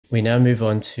We now move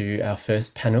on to our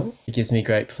first panel. It gives me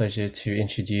great pleasure to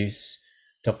introduce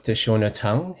Dr. Shawna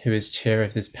Tang, who is chair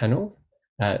of this panel.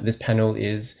 This panel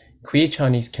is Queer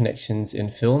Chinese Connections in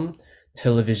Film,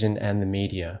 Television and the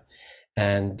Media.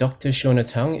 And Dr. Shawna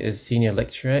Tang is Senior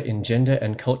Lecturer in Gender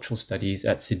and Cultural Studies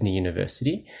at Sydney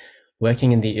University,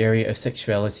 working in the area of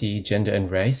sexuality, gender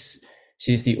and race.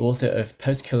 She is the author of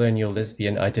Post-Colonial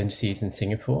Lesbian Identities in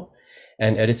Singapore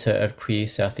and editor of Queer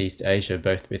Southeast Asia,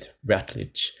 both with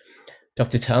Routledge.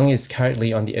 Dr. Tang is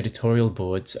currently on the editorial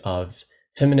boards of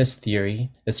Feminist Theory,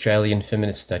 Australian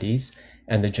Feminist Studies,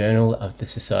 and the Journal of the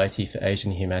Society for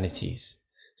Asian Humanities.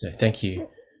 So thank you,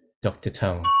 Dr.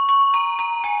 Tang.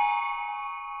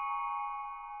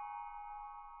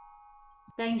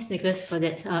 Thanks, Nicholas, for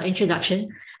that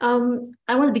introduction. I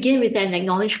want to begin with an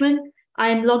acknowledgement.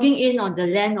 I'm logging in on the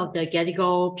land of the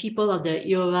Gadigal people of the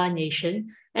Eora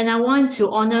Nation, and I want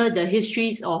to honor the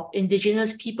histories of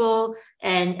Indigenous people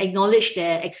and acknowledge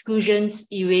their exclusions,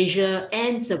 erasure,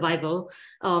 and survival.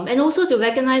 And also to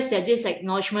recognize that this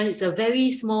acknowledgement is a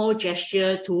very small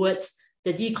gesture towards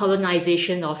the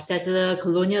decolonization of settler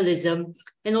colonialism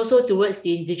and also towards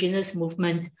the Indigenous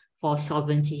movement for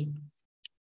sovereignty.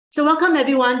 So welcome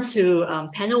everyone to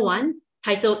panel one,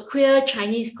 titled Queer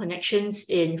Chinese Connections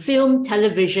in Film,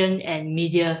 Television and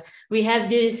Media. We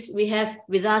have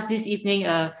with us this evening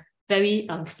a very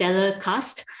stellar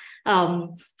cast.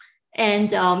 In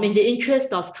the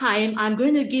interest of time, I'm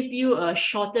going to give you a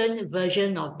shortened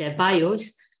version of their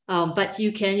bios, but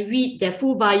you can read their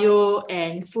full bio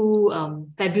and full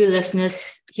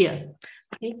fabulousness here.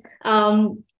 Okay.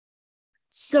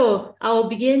 So I'll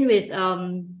begin with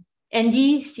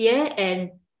Andy Xie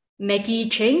and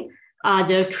Maki Cheng are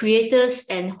the creators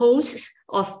and hosts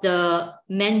of the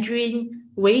Mandarin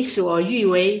为所欲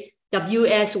为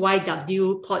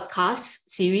WSYW podcast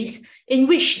series, in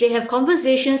which they have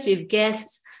conversations with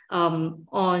guests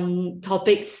on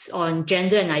topics on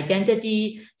gender and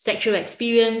identity, sexual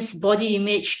experience, body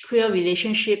image, queer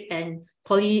relationship and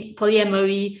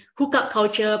polyamory, hookup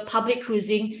culture, public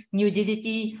cruising,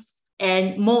 nudity,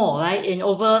 and more, right? In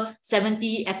over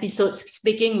 70 episodes,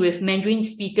 speaking with Mandarin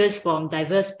speakers from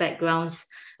diverse backgrounds.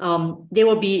 They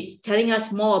will be telling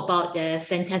us more about their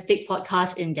fantastic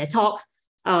podcast in their talk.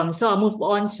 So I'll move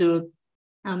on to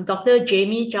Dr.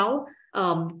 Jamie Zhao,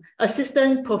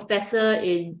 Assistant Professor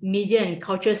in Media and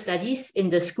Culture Studies in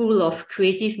the School of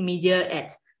Creative Media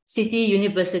at City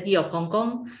University of Hong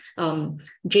Kong.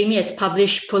 Jamie has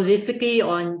published prolifically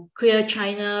on queer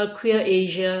China, queer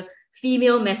Asia,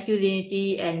 female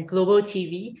masculinity and global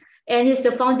TV, and is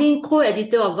the founding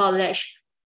co-editor of Routledge,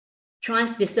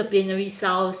 Transdisciplinary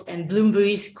Souths and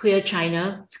Bloomsbury's Queer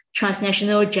China,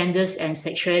 Transnational Genders and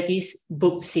Sexualities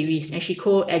book series. And she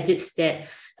co-edits that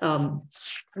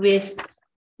with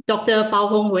Dr.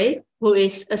 Hongwei, who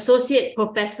is Associate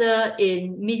Professor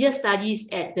in Media Studies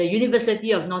at the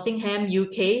University of Nottingham,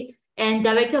 UK, and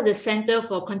Director of the Centre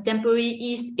for Contemporary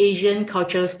East Asian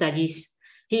Cultural Studies.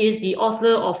 He is the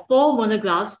author of 4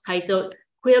 monographs titled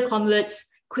Queer Comrades,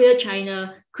 Queer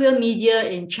China, Queer Media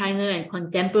in China and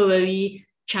Contemporary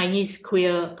Chinese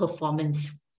Queer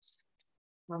Performance.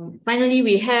 Finally,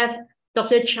 we have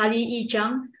Dr. Charlie E.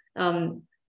 Zhang,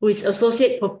 who is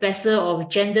Associate Professor of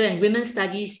Gender and Women's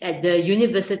Studies at the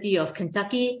University of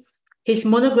Kentucky. His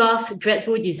monograph,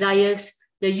 Dreadful Desires,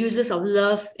 The Uses of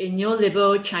Love in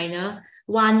Neoliberal China,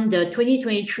 won the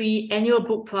 2023 Annual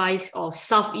Book Prize of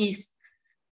Southeast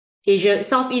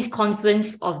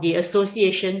Conference of the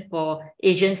Association for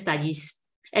Asian Studies,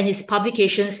 and his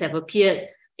publications have appeared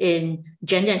in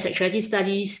Gender and Sexuality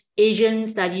Studies, Asian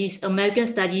Studies, American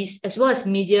Studies, as well as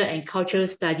Media and Cultural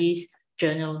Studies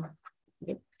Journal.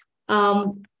 Okay.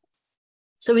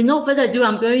 So with no further ado,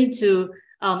 I'm going to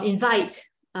invite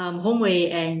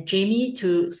Hongwei and Jamie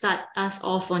to start us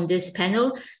off on this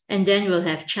panel, and then we'll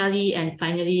have Charlie and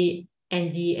finally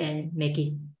Andy and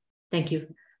Maggie. Thank you.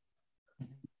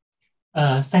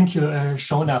 Thank you,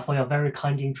 Shawna, for your very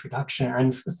kind introduction,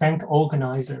 and thank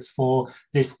organizers for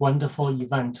this wonderful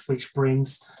event, which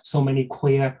brings so many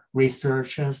queer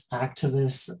researchers,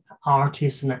 activists,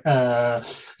 artists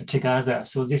together.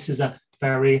 So this is a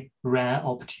very rare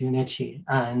opportunity.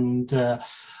 And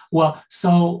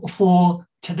so for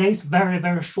today's very,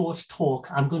 very short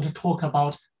talk, I'm going to talk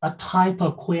about a type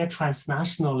of queer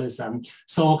transnationalism.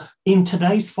 So in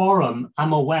today's forum,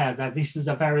 I'm aware that this is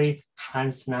a very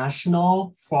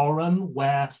transnational forum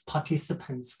where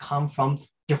participants come from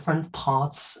different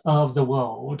parts of the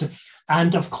world.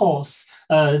 And of course,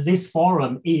 this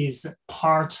forum is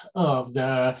part of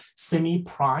the Sydney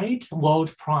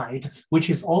WorldPride, which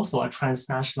is also a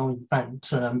transnational event.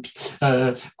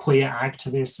 Queer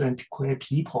activists and queer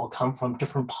people come from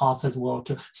different parts of the world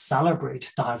to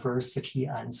celebrate diversity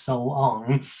and so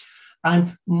on.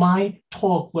 And my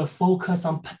talk will focus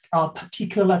on a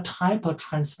particular type of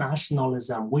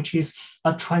transnationalism, which is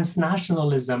a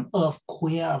transnationalism of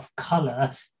queer of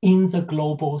color in the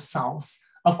global South.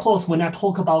 Of course, when I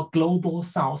talk about global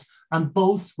South, I'm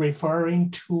both referring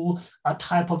to a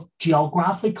type of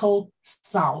geographical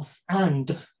South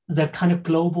and the kind of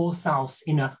global South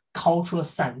in a cultural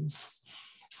sense.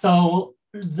 So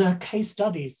the case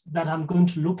studies that I'm going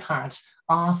to look at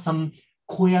are some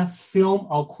queer film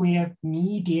or queer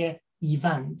media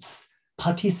events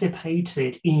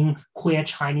participated in queer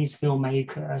Chinese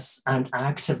filmmakers and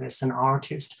activists and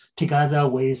artists, together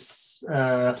with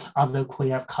other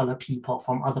queer of color people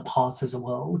from other parts of the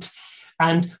world.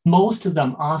 And most of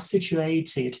them are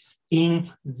situated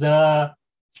in the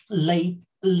late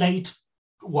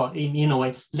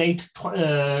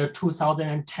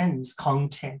 2010s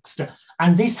context.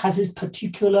 And this has its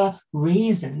particular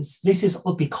reasons. This is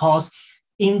because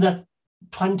in the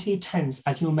 2010s,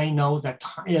 as you may know, that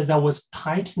there was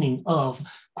tightening of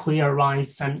queer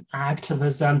rights and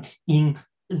activism in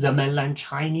the mainland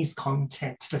Chinese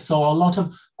context. So a lot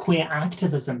of queer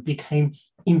activism became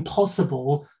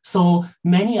impossible. So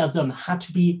many of them had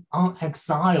to be on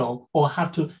exile or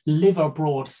have to live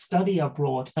abroad, study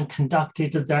abroad, and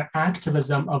conducted their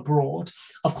activism abroad.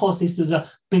 Of course, this is a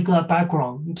bigger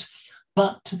background.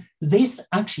 But this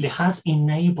actually has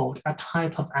enabled a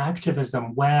type of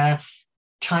activism where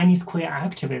Chinese queer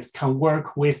activists can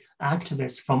work with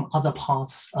activists from other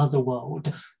parts of the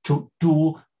world to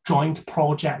do joint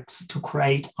projects to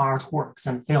create artworks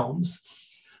and films.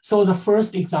 So the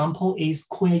first example is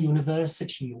Queer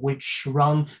University, which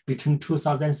ran between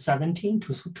 2017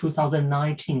 to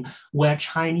 2019, where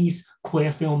Chinese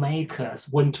queer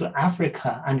filmmakers went to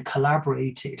Africa and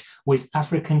collaborated with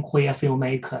African queer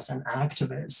filmmakers and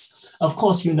activists. Of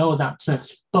course, you know that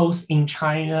both in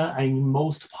China and in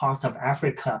most parts of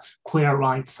Africa, queer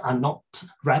rights are not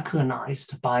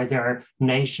recognized by their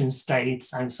nation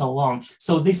states and so on.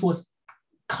 So this was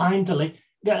kind of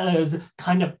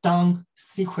done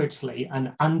secretly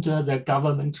and under the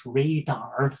government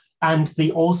radar. And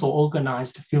they also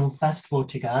organized film festival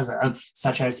together,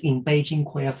 such as in Beijing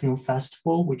Queer Film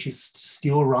Festival, which is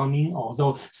still running,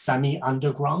 although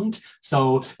semi-underground.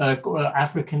 So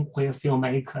African queer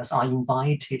filmmakers are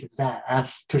invited there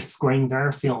to screen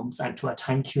their films and to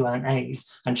attend Q&As.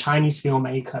 And Chinese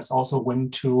filmmakers also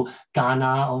went to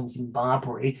Ghana or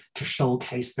Zimbabwe to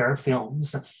showcase their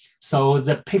films. So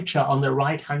the picture on the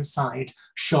right-hand side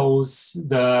shows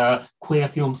the queer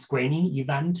film screening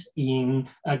event in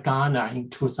Ghana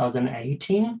in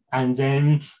 2018. And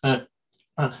then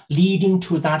leading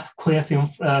to that queer film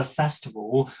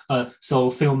festival, so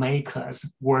filmmakers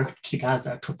worked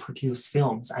together to produce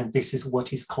films. And this is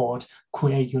what is called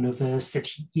Queer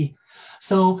University.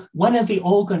 So one of the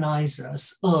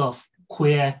organizers of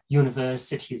Queer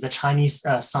University, the Chinese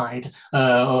side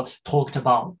talked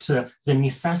about the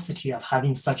necessity of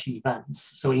having such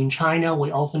events. So in China, we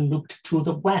often looked to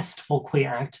the West for queer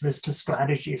activist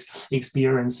strategies,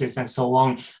 experiences, and so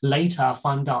on. Later, I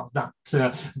found out that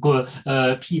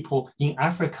people in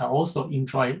Africa also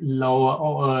enjoy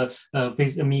lower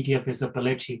media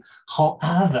visibility.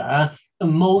 However,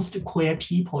 most queer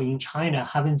people in China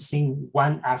haven't seen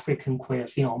one African queer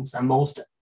films, and most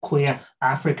queer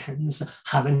Africans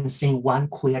haven't seen one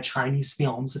queer Chinese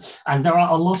films. And there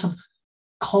are a lot of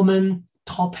common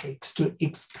topics to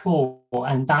explore.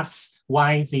 And that's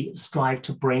why they strive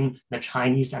to bring the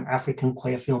Chinese and African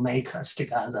queer filmmakers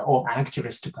together, or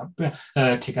activists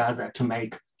together to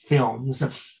make films.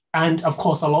 And of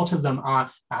course, a lot of them are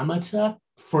amateur,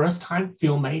 first-time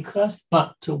filmmakers,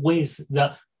 but with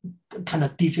the kind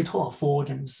of digital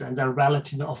affordance and the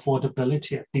relative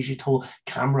affordability of digital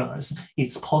cameras,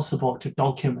 it's possible to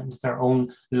document their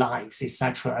own lives,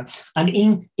 etc. And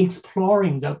in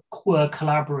exploring the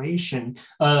collaboration,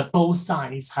 both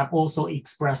sides have also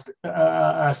expressed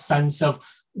a sense of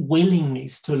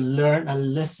willingness to learn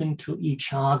and listen to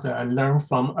each other and learn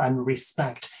from and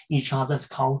respect each other's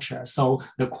culture. So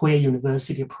the Queer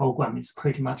University program is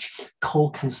pretty much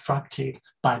co-constructed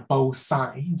by both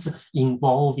sides,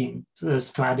 involving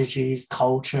strategies,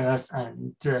 cultures,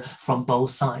 and from both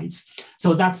sides.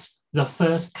 So that's the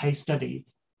first case study.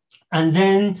 And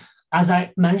then, as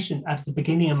I mentioned at the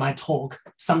beginning of my talk,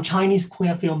 some Chinese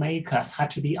queer filmmakers had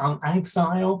to be on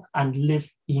exile and live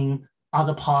in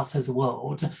other parts of the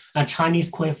world. A Chinese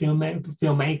queer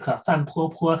filmmaker Fan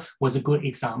Po was a good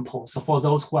example. So for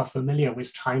those who are familiar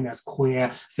with China's queer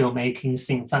filmmaking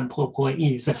scene, Fan Po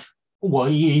is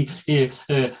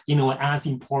as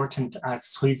important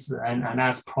as Cui Zi and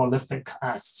as prolific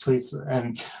as Cui Zi.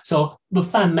 So the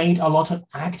Fan made a lot of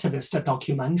activist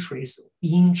documentaries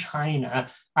in China,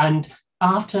 and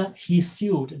after he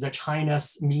sued the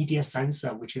China's media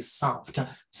censor, which is SAFT,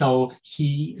 so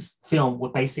his film was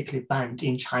basically banned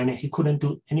in China. He couldn't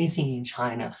do anything in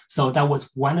China. So that was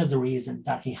one of the reasons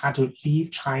that he had to leave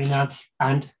China,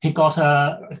 and he got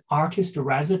an artist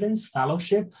residence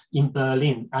fellowship in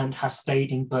Berlin and has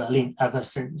stayed in Berlin ever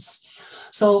since.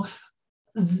 So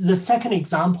the second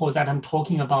example that I'm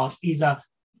talking about is a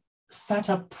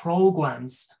set of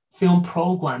programs, film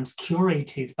programs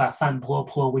curated by Fan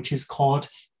Po, which is called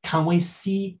Can We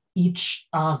See Each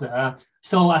Other?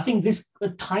 So I think this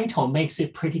title makes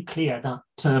it pretty clear that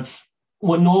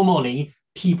normally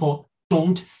people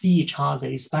don't see each other,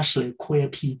 especially queer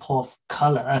people of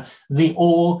color. They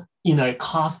all,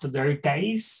 cast their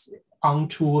gaze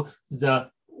onto the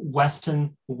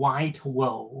Western white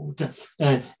world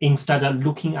instead of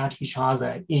looking at each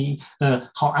other.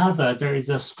 However, there is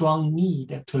a strong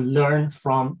need to learn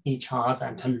from each other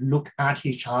and to look at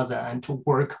each other and to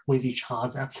work with each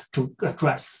other to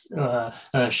address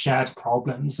shared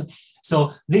problems.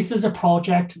 So this is a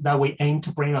project that we aim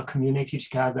to bring a community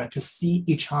together to see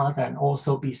each other and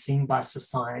also be seen by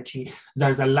society.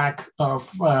 There's a lack of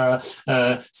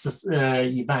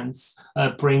events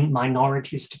bring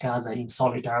minorities together in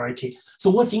solidarity.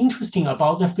 So what's interesting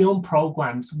about the film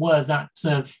programs was that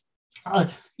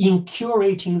in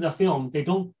curating the films, they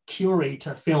don't curate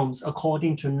films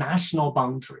according to national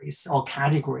boundaries or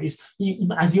categories.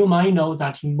 As you might know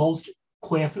that in most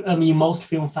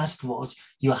film festivals,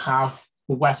 you have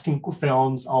Western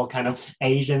films or kind of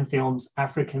Asian films,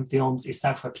 African films,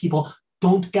 etc. People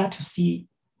don't get to see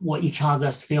each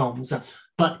other's films.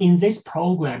 But in this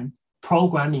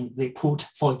programming, they put,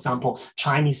 for example,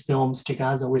 Chinese films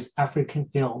together with African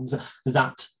films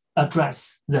that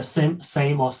address the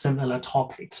same or similar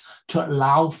topics to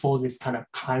allow for this kind of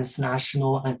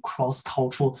transnational and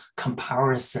cross-cultural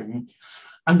comparison.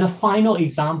 And the final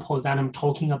example that I'm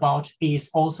talking about is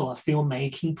also a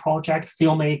filmmaking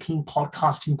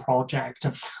podcasting project,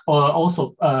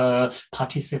 also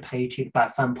participated by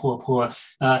Fan Po.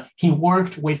 He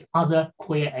worked with other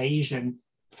queer Asian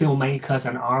filmmakers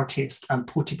and artists and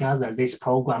put together this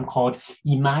program called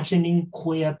Imagining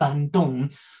Queer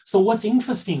Bandung. So what's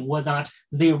interesting was that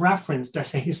they referenced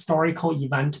as a historical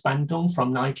event Bandung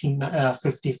from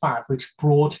 1955, which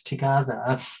brought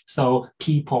together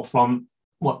people from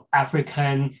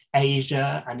African,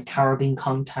 Asia, and Caribbean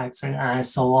contexts and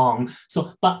so on.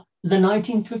 But the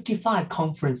 1955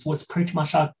 conference was pretty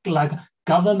much like a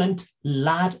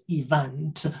government-led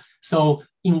event,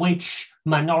 in which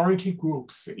minority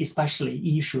groups,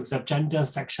 especially issues of gender and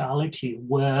sexuality,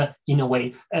 were in a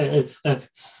way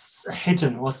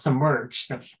hidden or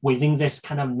submerged within this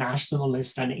kind of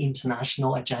nationalist and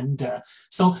international agenda.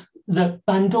 So the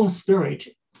Bandung spirit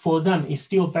for them is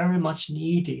still very much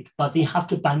needed, but they have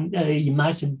to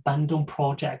imagine Bandung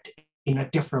project in a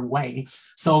different way.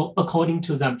 So according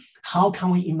to them, how can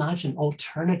we imagine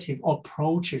alternative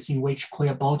approaches in which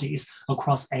queer bodies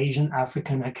across Asian,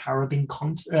 African, and Caribbean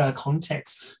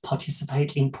contexts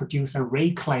participate in, produce, and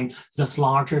reclaim these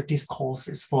larger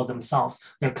discourses for themselves,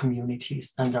 their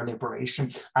communities, and their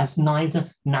liberation as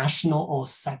neither national or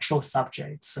sexual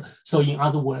subjects. So in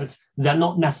other words, they're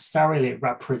not necessarily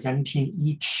representing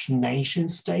each nation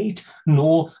state,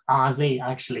 nor are they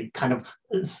actually kind of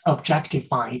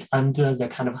objectified under the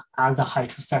kind of either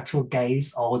heterosexual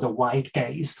gaze or the white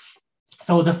gaze.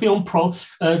 So the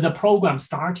program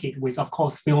started with, of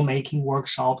course, filmmaking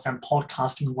workshops and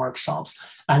podcasting workshops.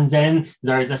 And then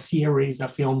there is a series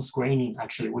of film screening,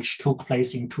 actually, which took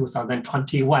place in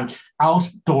 2021,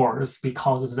 outdoors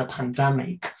because of the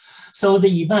pandemic. So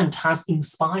the event has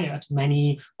inspired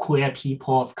many queer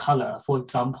people of color. For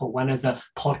example, one of the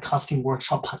podcasting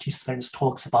workshop participants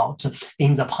talks about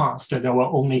in the past, there were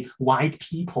only white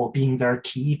people being their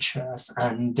teachers.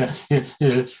 And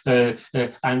the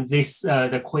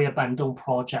Queer Bandung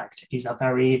project is a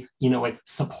very,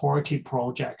 supportive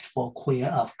project for queer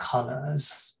of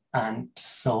colors and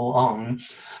so on.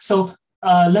 So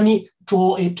let me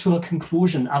draw it to a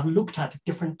conclusion. I've looked at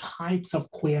different types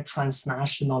of queer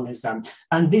transnationalism,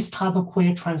 and this type of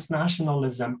queer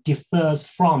transnationalism differs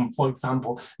from, for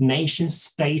example,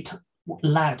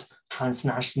 nation-state-led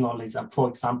transnationalism, for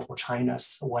example,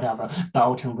 China's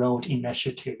Belt and Road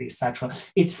Initiative, etc.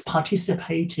 It's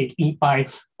participated by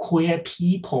queer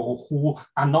people who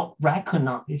are not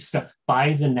recognized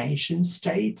by the nation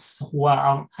states, who are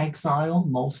on exile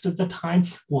most of the time,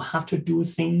 who have to do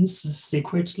things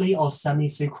secretly or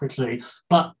semi-secretly.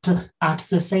 But at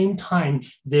the same time,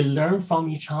 they learn from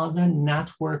each other,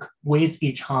 network with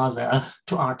each other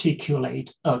to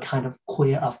articulate a kind of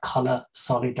queer of color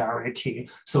solidarity.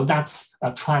 So that's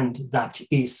a trend that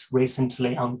is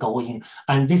recently ongoing.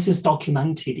 And this is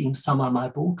documented in some of my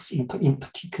books, in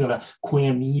particular,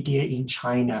 Queer Media in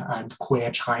China and Queer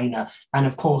China. And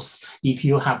of course, if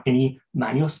you have any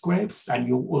manuscripts and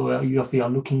if you are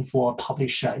looking for a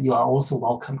publisher, you are also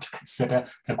welcome to consider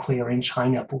the Queer in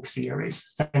China book series.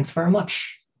 Thanks very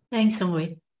much. Thanks,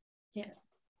 Hongwei. Yeah.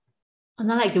 I'd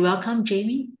like to welcome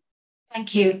Jamie.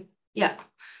 Thank you. Yeah.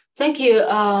 Thank you.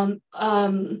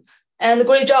 And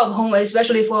great job, Hongwei,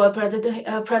 especially for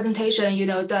a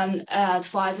presentation, done at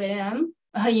 5 a.m.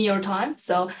 in your time.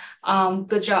 So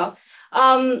good job.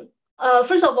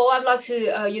 First of all, I'd like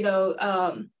to,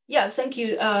 thank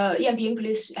you. Yanping,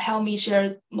 please help me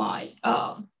share my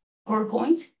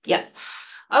PowerPoint. Yeah.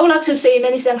 I would like to say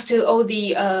many thanks to all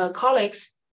the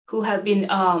colleagues who have been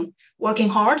working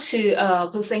hard to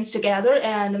put things together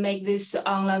and make this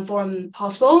online forum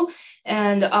possible.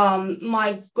 And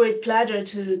my great pleasure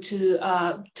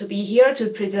to be here to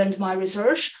present my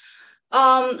research.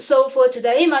 So for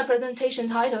today, my presentation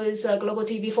title is Global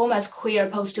TV Formats Queer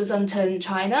Post-2010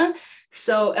 China.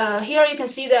 So here you can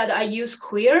see that I use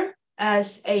queer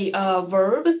as a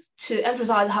verb to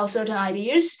emphasize how certain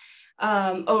ideas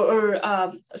or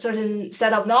certain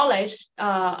set of knowledge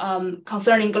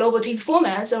concerning global TV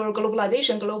formats or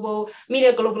globalization, global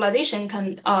media globalization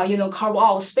can carve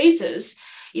out spaces,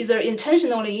 either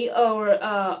intentionally or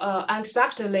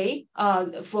unexpectedly,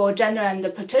 for gender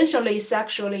and potentially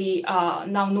sexually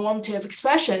non-normative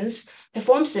expressions,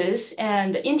 performances,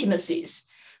 and intimacies.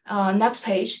 Next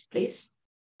page, please.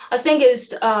 I think it's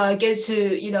good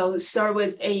to start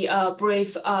with a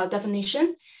brief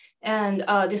definition and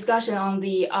discussion on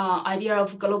the idea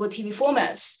of global TV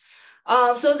formats.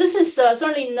 So this is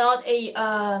certainly not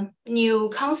a new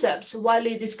concept,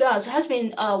 widely discussed, has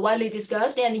been widely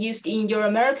discussed and used in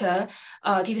Euro-America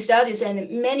TV studies, and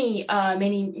many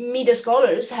media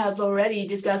scholars have already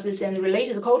discussed this and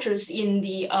related cultures in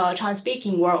the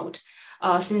Chinese-speaking world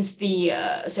since the,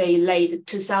 say, late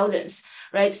 2000s.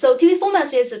 Right, so TV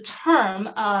formats is a term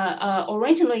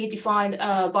originally defined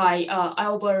by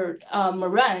Albert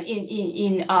Moran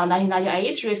in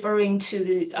 1998, referring to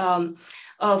the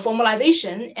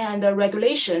formalization and the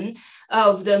regulation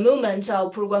of the movement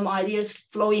of program ideas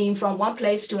flowing from one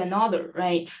place to another,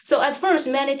 right? So at first,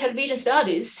 many television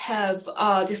studies have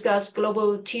discussed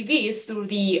global TV through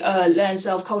the lens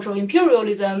of cultural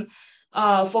imperialism,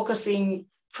 focusing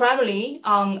primarily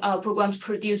on programs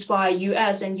produced by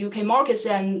US and UK markets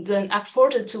and then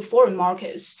exported to foreign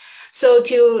markets. So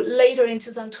till later in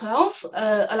 2012,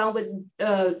 along with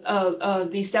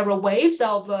the several waves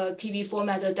of TV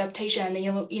format adaptation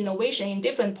and innovation in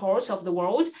different parts of the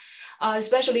world,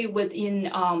 especially within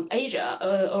Asia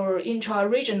or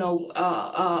intra-regional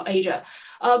Asia.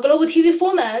 Global TV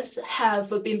formats have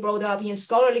been brought up in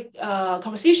scholarly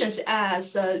conversations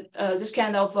as this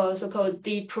kind of so-called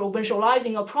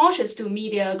deprovincializing approaches to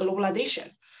media globalization.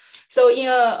 So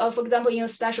for example, in a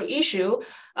special issue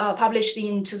published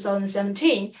in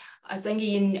 2017, I think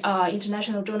in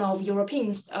International Journal of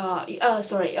European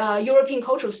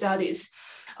Cultural Studies,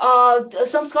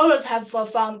 some scholars have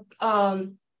found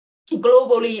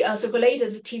globally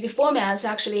circulated TV formats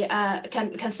actually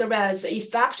can serve as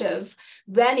effective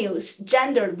venues,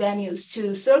 gendered venues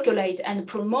to circulate and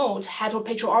promote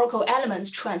heteropatriarchal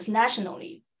elements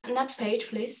transnationally. Next page,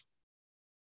 please.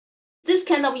 This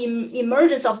kind of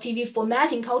emergence of TV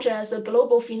formatting culture as a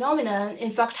global phenomenon,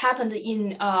 in fact, happened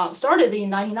started in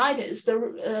 1990s,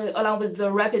 along with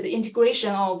the rapid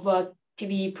integration of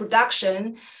TV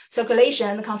production,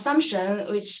 circulation, consumption,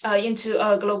 which into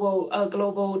a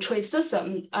global trade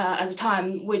system at the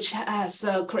time, which has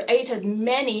created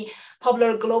many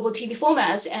popular global TV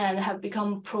formats and have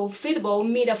become profitable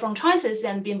media franchises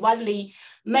and been widely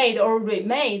made or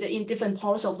remade in different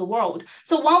parts of the world.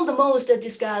 So one of the most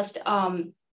discussed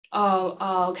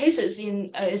cases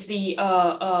is the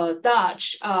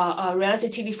Dutch reality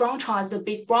TV franchise, The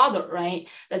Big Brother, right?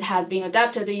 That had been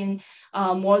adapted in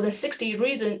more than 60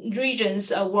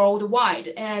 regions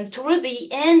worldwide. And toward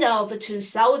the end of the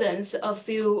 2000s, a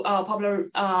few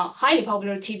highly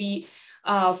popular TV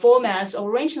formats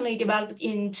originally developed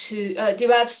in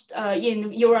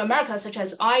Euro-America, such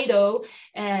as Idol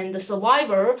and The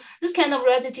Survivor. This kind of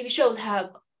reality TV shows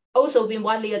have also been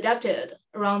widely adapted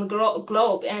around the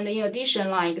globe. And in addition,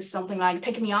 like something like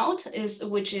Take Me Out,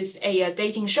 which is a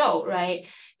dating show, right?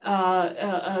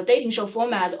 A dating show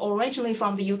format originally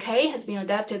from the UK has been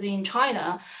adapted in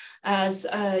China as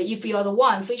If You Are the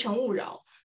One, 非诚勿扰.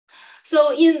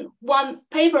 So in one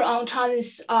paper on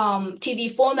Chinese TV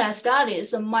format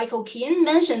studies, Michael Keane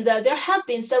mentioned that there have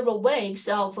been several waves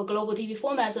of global TV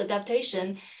formats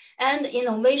adaptation and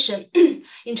innovation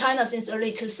in China since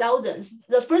early 2000s.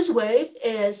 The first wave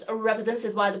is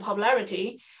represented by the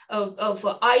popularity of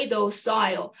idol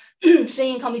style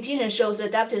singing competition shows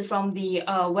adapted from the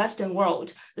Western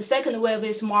world. The second wave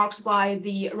is marked by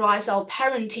the rise of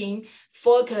parenting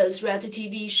focused reality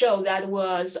TV show that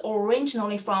was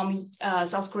originally from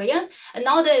South Korea. And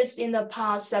nowadays, in the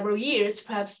past several years,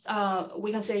 perhaps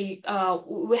we can say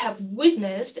we have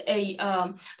witnessed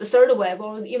the third wave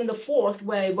or even the fourth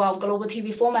wave of global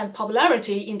TV format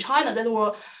popularity in China that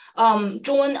were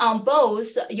drawn on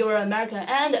both Euro-American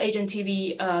and Asian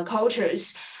TV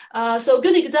cultures. So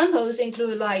good examples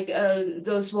include like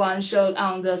those ones showed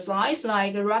on the slides,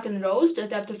 like Rock and Roast,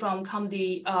 adapted from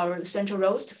Comedy Central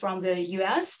Roast from the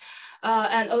US.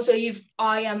 And also If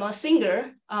I Am a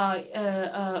Singer,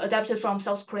 adapted from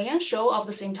South Korean show of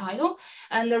the same title.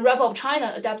 And the Rap of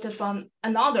China, adapted from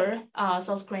another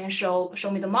South Korean show,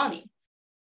 Show Me the Money.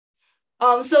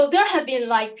 So there have been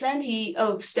like plenty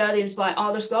of studies by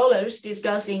other scholars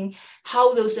discussing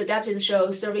how those adapted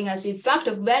shows serving as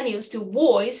effective venues to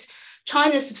voice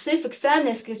China's specific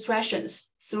feminist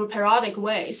expressions through parodic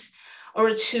ways,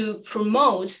 or to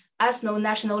promote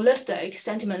ethno-nationalistic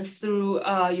sentiments through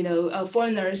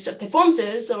foreigners'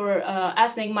 performances or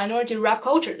ethnic minority rap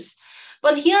cultures.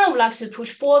 But here I would like to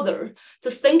push further to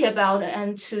think about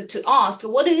and to ask,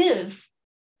 what if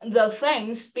the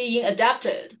things being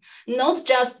adapted, not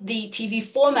just the TV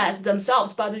formats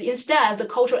themselves, but instead the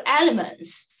cultural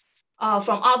elements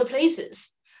from other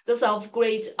places, those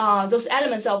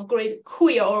elements of great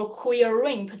queer or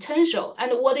queering potential.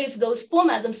 And what if those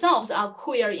formats themselves are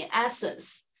queer in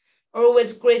essence, or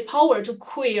with great power to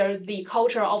queer the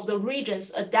culture of the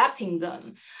regions adapting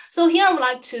them? So here I would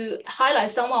like to highlight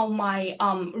some of my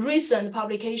recent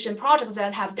publication projects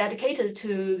that have dedicated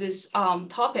to this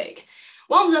topic.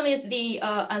 One of them is the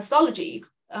anthology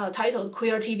titled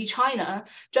Queer TV China,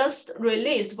 just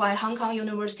released by Hong Kong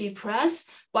University Press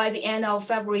by the end of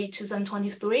February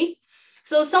 2023.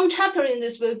 So some chapters in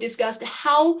this book discussed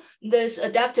how this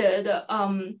adapted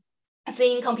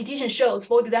singing competition shows,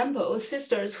 for example,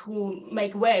 Sisters Who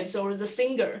Make Waves or The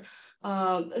Singer,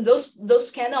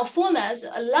 those kind of formats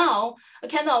allow a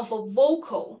kind of a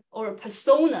vocal or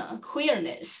persona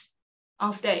queerness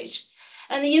on stage.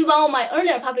 And in one of my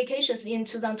earlier publications in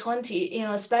 2020, in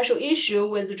a special issue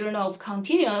with the Journal of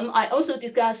Continuum, I also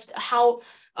discussed how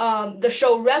the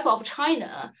show Rap of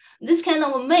China, this kind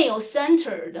of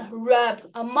male-centered rap,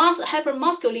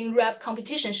 hyper-masculine rap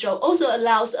competition show, also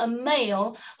allows a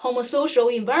male homosocial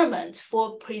environment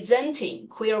for presenting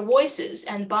queer voices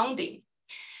and bonding.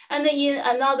 And in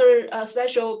another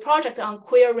special project on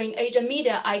queering Asian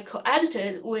media, I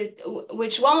co-edited with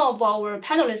which one of our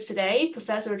panelists today,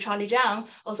 Professor Charlie Zhang,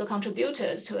 also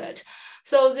contributed to it.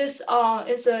 So this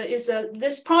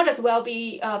this project will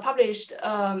be published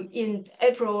in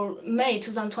May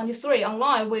 2023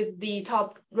 online with the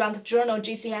top-ranked journal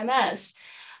GCMS.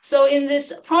 So in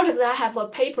this project, I have a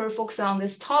paper focused on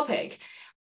this topic.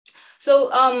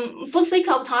 So for the sake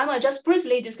of time, I just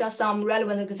briefly discuss some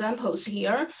relevant examples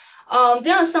here.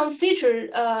 There are some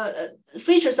features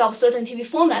of certain TV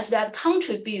formats that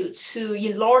contribute to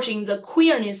enlarging the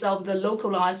queerness of the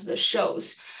localized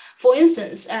shows. For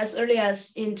instance, as early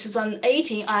as in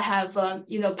 2018, I have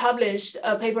published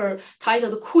a paper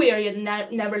titled "Queer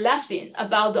Yet Never Lesbian"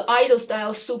 about the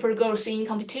idol-style Supergirl singing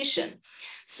competition.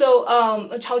 So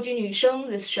超级女生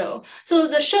this show. So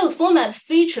the show's format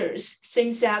features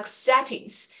same-sex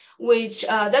settings, which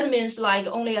that means like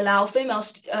only allow female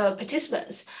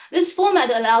participants. This format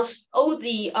allows all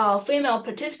the female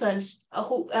participants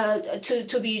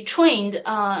to be trained,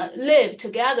 live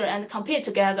together and compete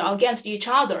together against each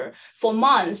other for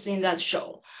months in that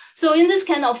show. So in this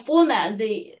kind of format,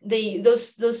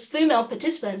 those female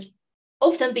participants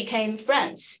often became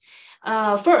friends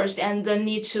first, and then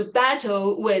need to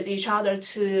battle with each other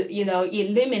to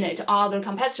eliminate other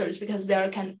competitors, because there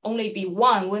can only be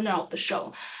one winner of the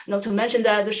show. Not to mention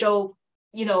that the show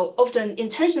often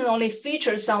intentionally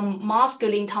features some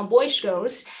masculine tomboyish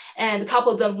girls and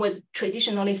couple them with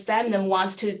traditionally feminine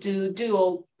ones to do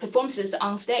duo performances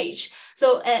on stage.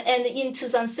 So and in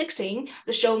 2016,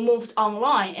 the show moved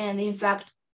online, and in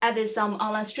fact added some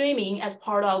online streaming as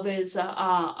part of its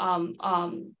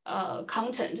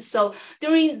content. So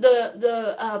during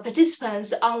the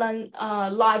participants' online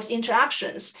live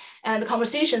interactions and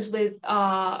conversations with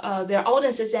their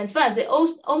audiences and fans, they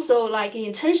also like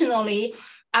intentionally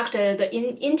acted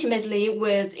intimately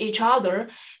with each other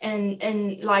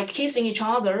and like kissing each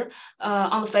other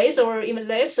on the face or even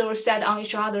lips, or sat on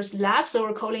each other's laps,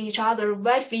 or calling each other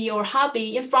wifey or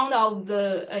hubby in front of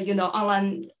the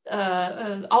online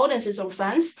audiences or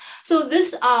fans. So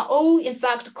these are all in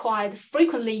fact quite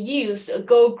frequently used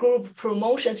girl group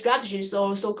promotion strategies,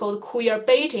 or so-called queer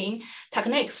baiting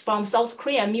techniques from South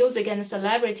Korean music and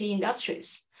celebrity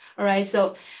industries. All right,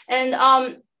 so and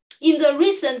in the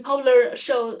recent popular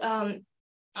show,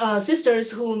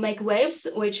 Sisters Who Make Waves,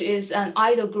 which is an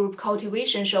idol group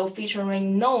cultivation show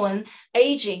featuring known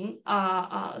aging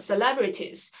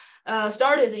celebrities,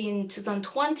 started in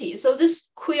 2020. So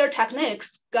these queer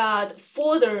techniques got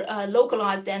further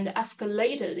localized and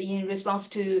escalated in response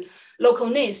to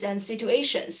local needs and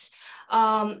situations.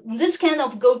 This kind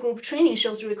of girl group training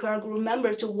shows require group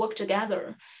members to work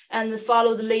together and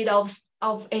follow the lead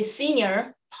of a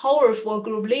senior, powerful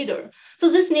group leader. So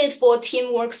this need for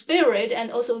teamwork spirit and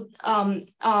also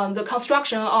the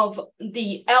construction of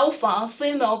the alpha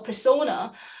female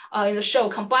persona in the show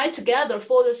combined together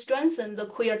further strengthen the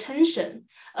queer tension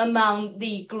among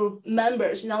the group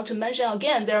members. Not to mention,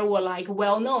 again, there were like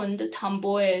well-known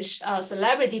tomboyish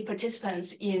celebrity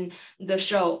participants in the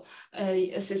show,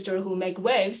 Sister Who Make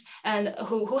Waves, and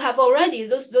who have already,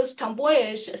 those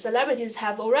tomboyish celebrities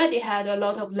have already had a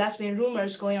lot of lesbian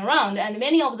rumors going around, and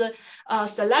many of the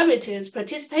celebrities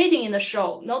participating in the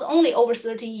show, not only over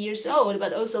 30 years old,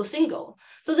 but also single.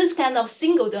 So this kind of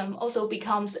singledom also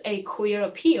becomes a queer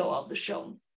appeal of the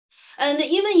show. And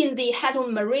even in the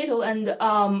heteromarital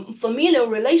and familial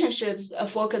relationships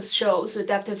focused shows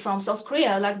adapted from South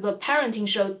Korea, like the parenting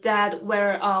show Dad,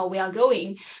 Where We Are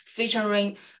Going,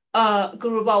 featuring a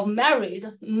group of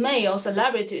married male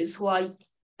celebrities who are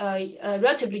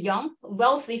relatively young,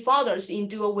 wealthy fathers in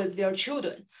duo with their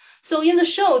children. So in the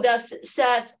show, that's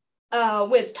set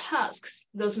with tasks,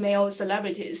 those male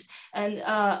celebrities, and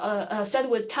set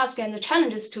with tasks and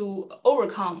challenges to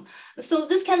overcome. So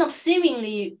this kind of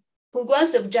seemingly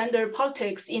progressive gender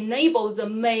politics enable the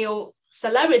male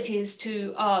celebrities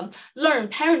to learn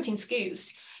parenting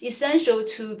skills essential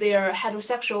to their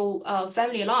heterosexual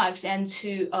family lives and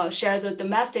to share the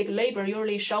domestic labor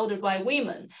usually shouldered by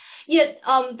women. Yet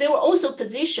they were also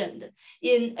positioned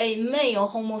in a male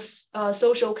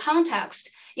homosocial context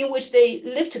in which they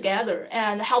live together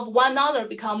and help one another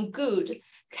become good,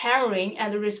 caring,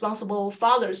 and responsible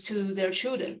fathers to their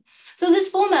children. So this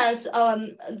formats,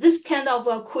 this kind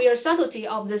of queer subtlety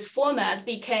of this format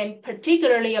became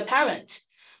particularly apparent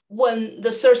when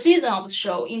the third season of the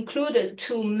show included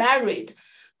two married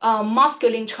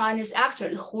masculine Chinese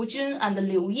actors, Hu Jun and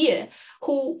Liu Ye,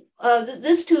 who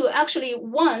these two actually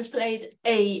once played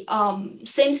a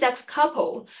same-sex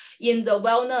couple in the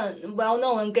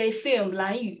well-known gay film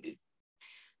Lan Yu.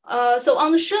 So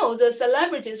on the show, the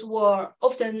celebrities were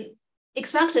often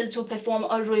expected to perform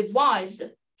a revised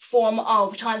form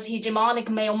of Chinese hegemonic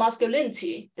male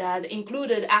masculinity that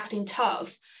included acting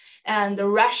tough and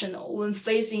rational when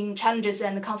facing challenges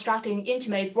and constructing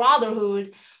intimate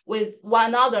brotherhood with one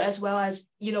another, as well as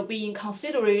being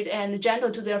considerate and gentle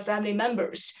to their family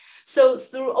members. So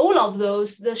through all of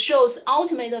those, the show's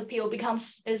ultimate appeal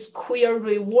becomes its queer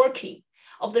reworking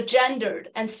of the gendered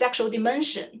and sexual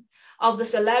dimension of the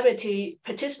celebrity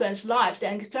participants' lives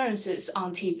and experiences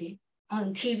on TV.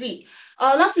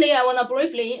 Lastly, I want to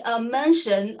briefly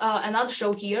mention another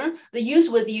show here, the Use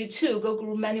With You Too girl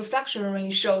group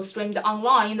manufacturing show streamed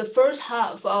online in the first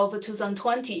half of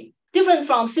 2020. Different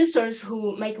from Sisters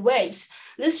Who Make Waves,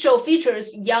 this show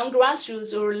features young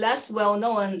grassroots or less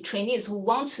well-known trainees who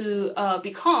want to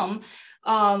become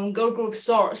girl group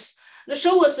stars. The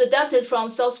show was adapted from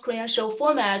South Korean show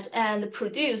format and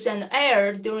produced and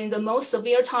aired during the most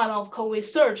severe time of COVID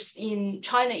surge in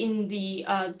China in the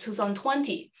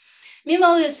 2020.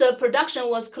 Meanwhile, its production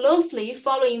was closely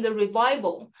following the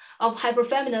revival of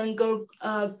hyperfeminine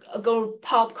girl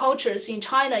pop cultures in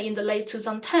China in the late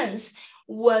 2010s,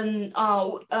 when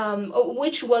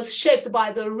which was shaped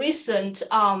by the recent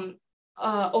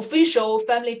official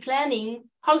family planning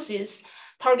policies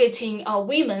targeting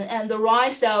women and the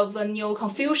rise of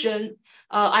neo-Confucian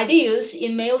ideas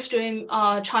in mainstream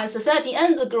Chinese society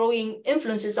and the growing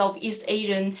influences of East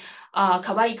Asian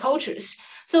kawaii cultures.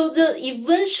 So the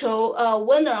eventual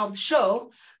winner of the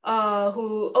show,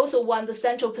 who also won the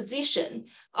central position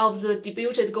of the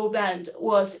debuted girl band,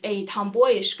 was a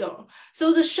tomboyish girl.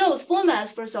 So the show's format,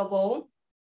 first of all,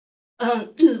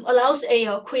 allows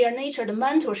a queer-natured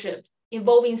mentorship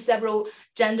involving several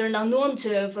gender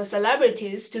non-normative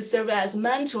celebrities to serve as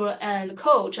mentor and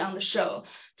coach on the show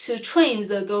to train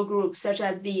the girl group, such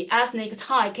as the ethnic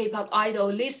Thai K-pop idol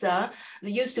Lisa,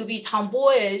 the used to be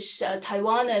tomboyish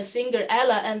Taiwan singer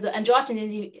Ella, and the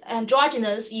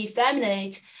androgynous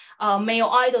effeminate male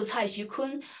idol Cai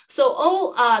Xukun. So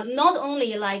all are not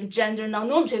only like gender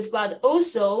non-normative, but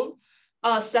also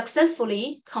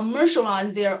successfully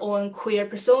commercialize their own queer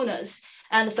personas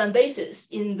and fan bases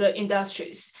in the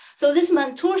industries. So this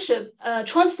mentorship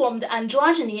transformed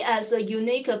androgyny as a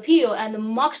unique appeal and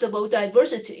marketable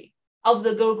diversity of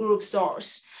the girl group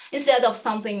stars instead of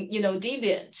something,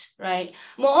 deviant, right?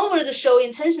 Moreover, the show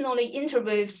intentionally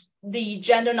interweaves the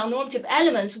gender non-normative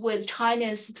elements with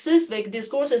Chinese specific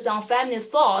discourses on feminist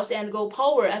thoughts and girl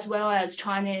power, as well as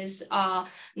Chinese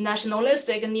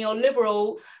nationalistic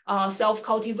neoliberal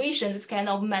self-cultivation, this kind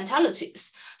of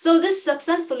mentalities. So this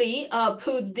successfully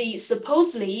put the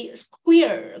supposedly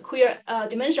queer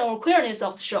dimension or queerness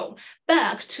of the show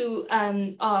back to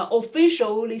an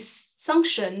officially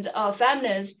sanctioned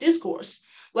feminist discourse,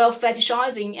 while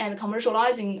fetishizing and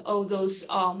commercializing all those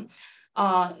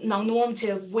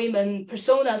non-normative women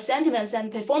persona sentiments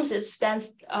and performances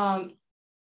spans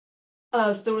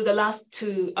through the last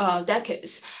 2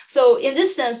 decades. So in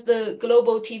this sense, the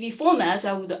global TV formats,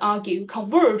 I would argue,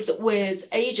 converged with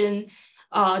Asian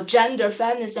gender,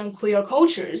 feminist, and queer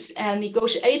cultures and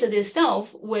negotiated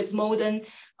itself with modern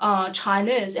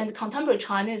Chinese and contemporary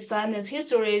Chinese feminist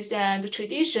histories and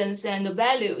traditions and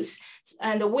values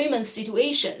and women's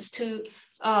situations to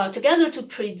together to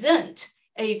present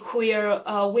a queer,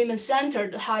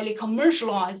 women-centered, highly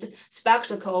commercialized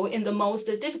spectacle in the most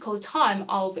difficult time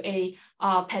of a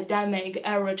pandemic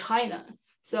era China.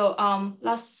 So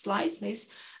last slide, please.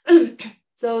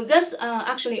 So that's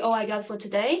actually all I got for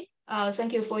today.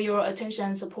 Thank you for your attention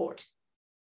and support.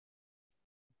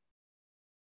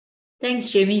 Thanks,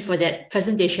 Jamie, for that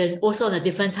presentation. Also on a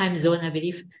different time zone, I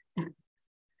believe.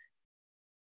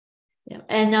 Yeah.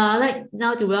 And I'd like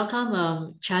now to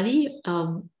welcome Charlie,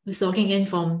 who's logging in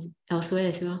from elsewhere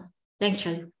as well. Thanks,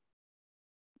 Charlie.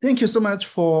 Thank you so much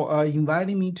for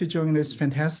inviting me to join this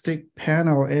fantastic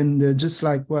panel. And just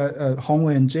like what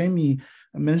Hongwei and Jamie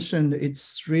mentioned,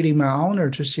 it's really my honor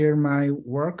to share my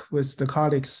work with the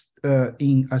colleagues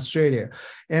in Australia.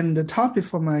 And the topic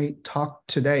for my talk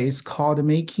today is called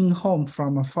Making Home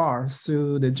from Afar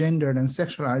Through the Gendered and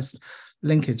Sexualized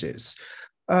Linkages.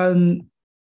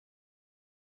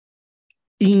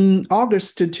 In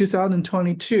August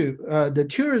 2022, the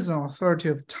Tourism Authority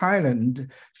of Thailand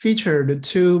featured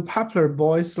 2 popular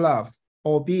boys' love,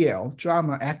 or BL,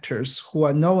 drama actors who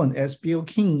are known as Bill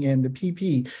King and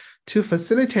PP to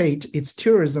facilitate its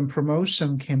tourism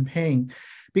promotion campaign.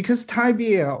 Because Thai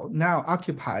BL now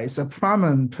occupies a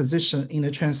prominent position in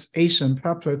the Trans-Asian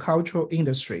popular cultural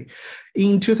industry.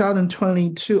 In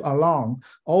 2022 alone,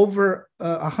 over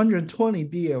 120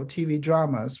 BL TV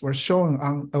dramas were shown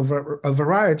on a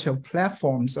variety of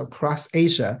platforms across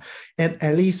Asia, and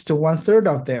at least 1/3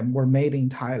 of them were made in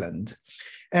Thailand.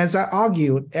 As I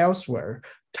argued elsewhere,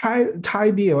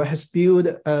 Thai BL has built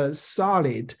a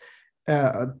solid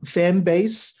fan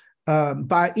base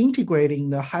by integrating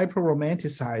the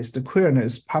hyper-romanticized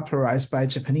queerness popularized by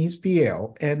Japanese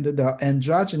BL and the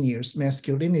androgynous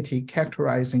masculinity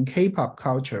characterizing K-pop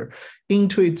culture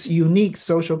into its unique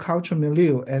social cultural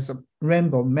milieu as a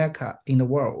rainbow mecca in the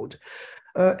world.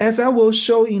 As I will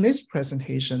show in this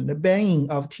presentation, the banning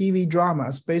of TV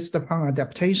dramas based upon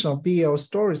adaptation of BL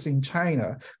stories in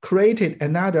China created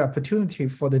another opportunity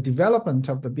for the development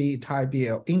of the Thai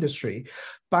BL industry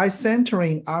by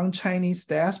centering on Chinese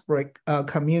diasporic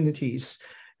communities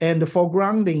and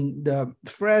foregrounding the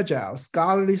fragile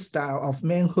scholarly style of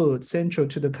manhood central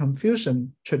to the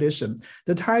Confucian tradition.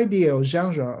 The Thai BL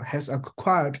genre has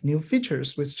acquired new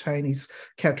features with Chinese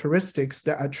characteristics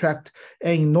that attract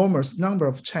an enormous number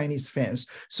of Chinese fans.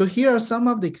 So here are some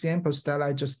of the examples that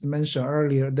I just mentioned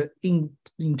earlier, the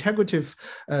integrative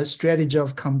strategy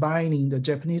of combining the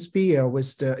Japanese BL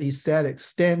with the aesthetic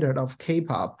standard of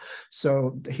K-pop.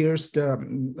 So here's the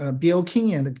BL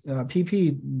King and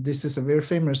PP. This is a very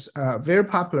famous, very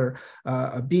popular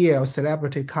BL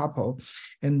celebrity couple.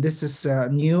 And this is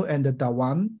New and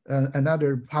Dawan,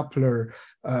 another popular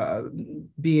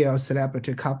BL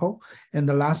celebrity couple. And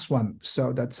the last one,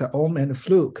 so that's Om and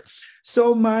Fluke.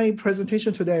 So my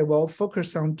presentation today will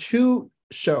focus on 2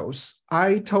 shows.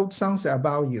 I Told Something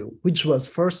About You, which was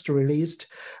first released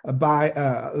by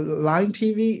Line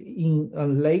TV in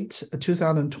late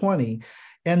 2020.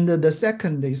 And the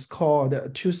second is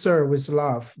called To Serve with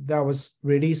Love, that was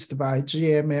released by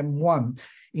GMM1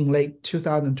 in late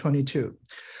 2022.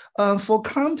 For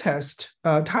context,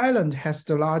 Thailand has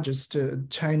the largest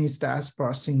Chinese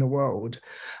diasporas in the world,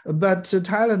 but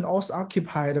Thailand also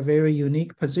occupied a very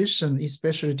unique position,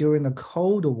 especially during the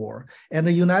Cold War. And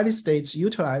the United States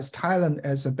utilized Thailand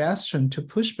as a bastion to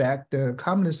push back the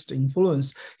communist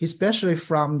influence, especially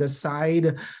from the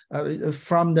side,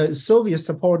 from the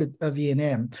Soviet-supported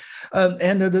Vietnam.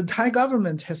 And the Thai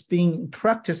government has been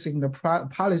practicing the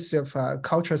policy of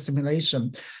cultural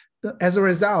assimilation. As a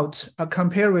result,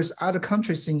 compared with other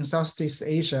countries in Southeast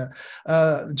Asia,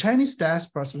 Chinese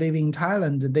diasporas living in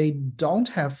Thailand, they don't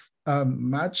have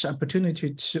much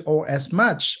opportunity to, or as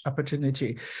much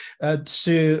opportunity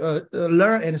to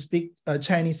learn and speak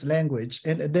Chinese language.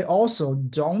 And they also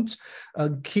don't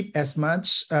keep as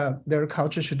much their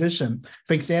cultural tradition.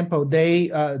 For example,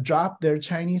 they drop their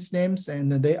Chinese names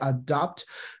and they adopt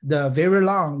the very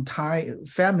long Thai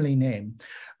family name.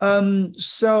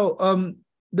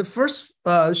 The first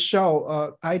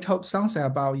show I told Sunset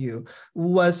about you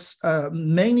was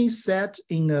mainly set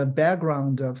in the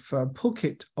background of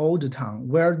Phuket Old Town,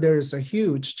 where there is a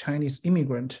huge Chinese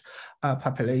immigrant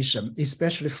population,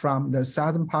 especially from the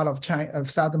southern part of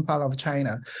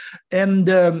China.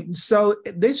 And so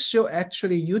this show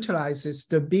actually utilizes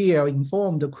the BL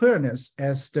informed queerness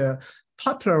as the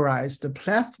popularized the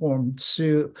platform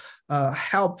to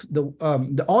help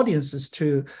the audiences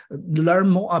to learn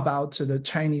more about the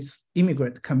Chinese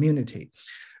immigrant community.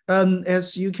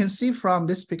 As you can see from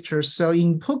this picture, so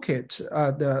in Phuket,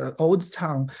 the old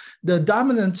town, the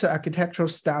dominant architectural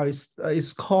style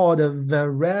is called a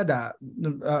veranda.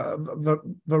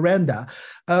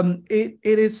 It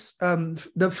is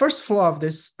the first floor of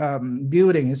this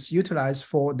building is utilized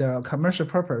for the commercial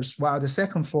purpose, while the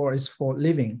second floor is for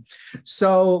living.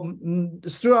 So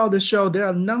throughout the show, there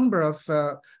are a number of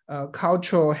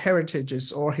cultural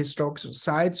heritages or historical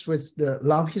sites with the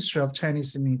long history of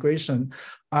Chinese immigration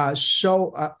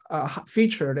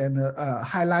featured and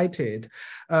highlighted.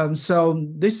 So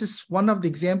this is one of the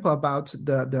example about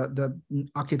the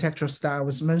architectural style I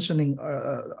was mentioning.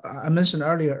 I mentioned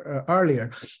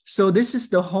earlier. So this is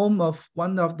the home of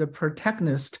one of the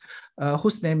protagonists,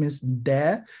 whose name is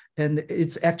De, and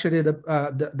it's actually the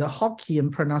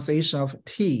Hokkien pronunciation of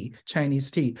tea, Chinese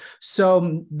tea.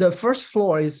 So the first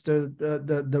floor is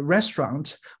the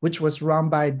restaurant, which was run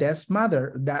by De's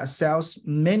mother, that sells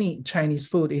many Chinese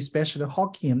food, especially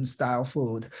Hokkien style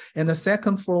food. And the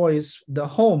second floor is the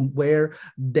home where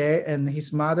De and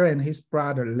his mother and his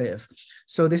brother live.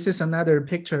 So this is another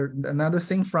picture, another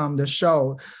thing from the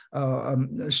show,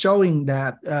 showing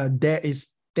that De is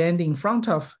standing in front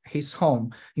of his home,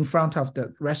 in front of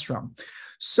the restaurant.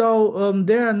 So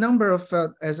there are a number of,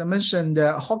 as I mentioned,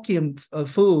 Hokkien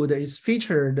food is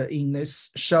featured in this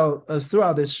show,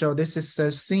 throughout this show. This is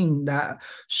a scene that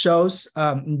shows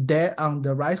De on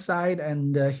the right side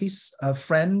and his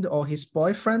friend or his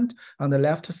boyfriend on the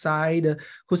left side,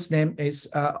 whose name is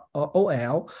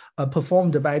OL,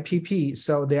 performed by PP.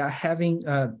 So they are having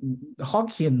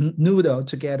Hokkien noodle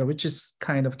together, which is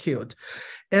kind of cute.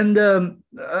 And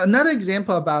another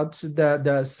example about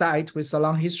the site with a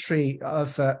long history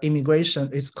of immigration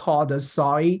is called the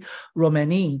Soi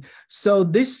Romani. So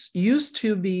this used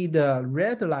to be the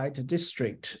red light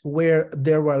district where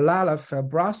there were a lot of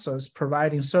brothels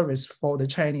providing service for the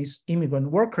Chinese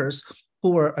immigrant workers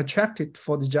who were attracted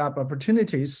for the job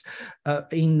opportunities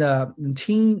in the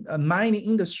tin mining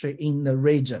industry in the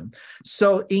region.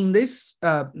 So in this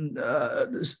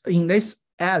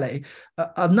alley,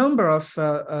 a number of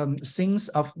scenes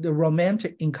of the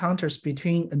romantic encounters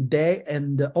between De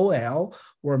and the OL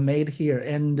were made here.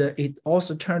 And it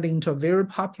also turned into a very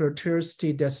popular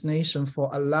touristy destination for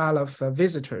a lot of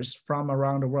visitors from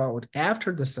around the world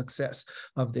after the success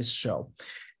of this show.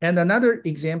 And another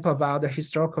example about the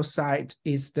historical site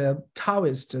is the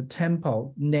Taoist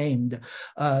temple named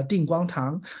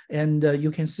Dingguangtang. And you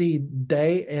can see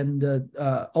they and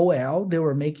OL, they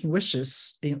were making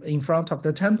wishes in front of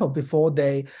the temple before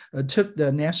they took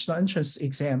the national entrance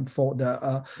exam for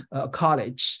the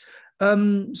college.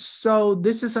 So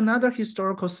this is another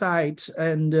historical site,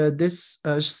 and this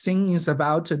scene is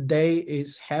about De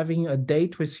is having a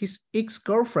date with his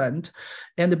ex-girlfriend,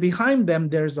 and behind them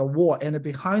there's a wall, and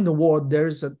behind the wall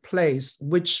there's a place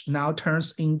which now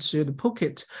turns into the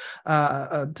Phuket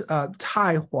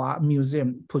Taihua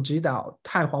Museum, Pujidao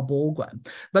Taihua Boguan.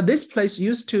 But this place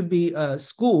used to be a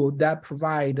school that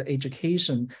provide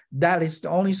education. That is the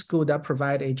only school that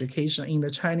provide education in the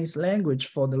Chinese language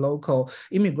for the local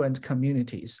immigrant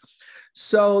communities.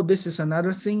 So this is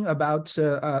another thing about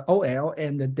OL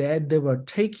and De. They were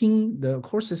taking the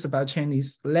courses about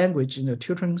Chinese language in the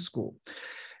tutoring school.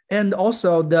 And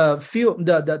also the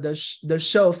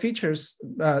show features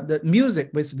the music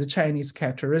with the Chinese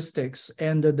characteristics,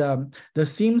 and the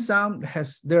theme song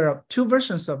there are two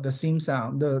versions of the theme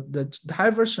song. The Thai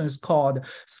version is called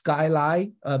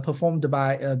Skyline, performed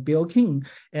by Bill King,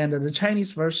 and the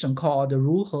Chinese version called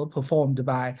Ru He, performed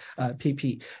by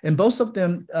PP. And both of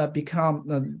them become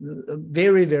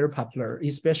very, very popular,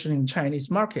 especially in the Chinese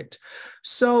market.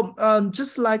 So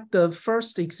just like the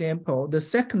first example, the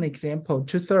second example,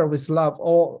 To Third with Love,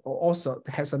 also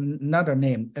has another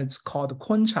name. It's called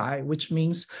Kun Chai, which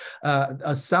means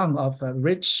a son of a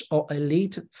rich or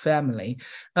elite family.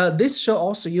 This show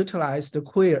also utilized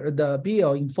the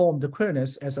BL-informed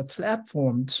queerness as a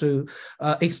platform to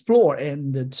explore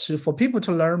and for people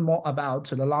to learn more about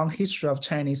the long history of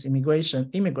Chinese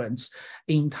immigrants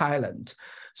in Thailand.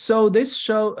 So this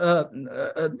show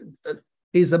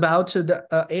is about the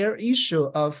air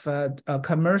issue of a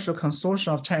commercial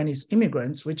consortium of Chinese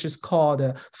immigrants, which is called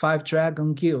Five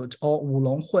Dragon Guild or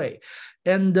Wulong Hui.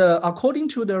 And according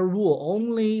to the rule,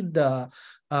 only the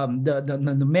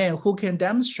man who can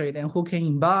demonstrate and who can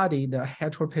embody the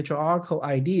heteropatriarchal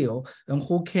ideal and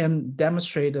who can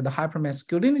demonstrate the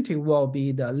hypermasculinity will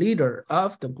be the leader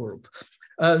of the group.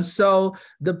 So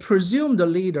the presumed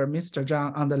leader, Mr.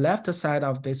 Zhang, on the left side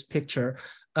of this picture,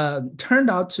 turned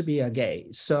out to be a gay.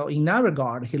 So in that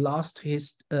regard, he lost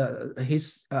his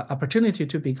opportunity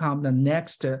to become the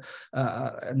next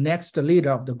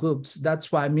leader of the groups. That's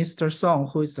why Mr. Song,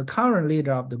 who is the current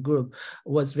leader of the group,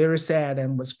 was very sad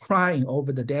and was crying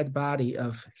over the dead body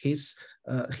of his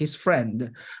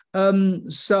friend.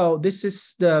 So this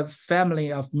is the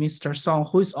family of Mr. Song,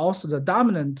 who is also the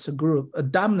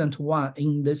dominant one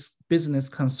in this business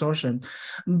consortium.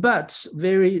 But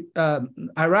very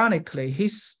ironically,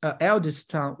 his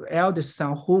eldest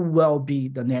son, who will be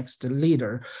the next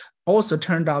leader, also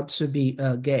turned out to be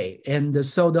gay. And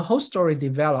so the whole story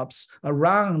develops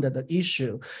around the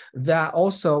issue that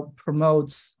also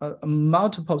promotes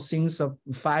multiple scenes of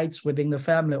fights within the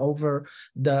family over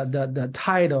the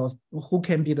title, who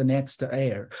can be the next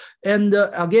heir. And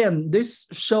again, this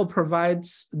show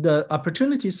provides the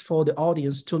opportunities for the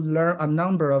audience to learn a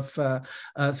number of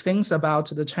things about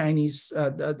the Chinese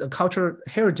the cultural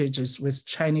heritages with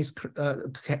Chinese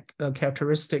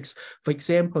characteristics. For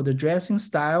example, the dressing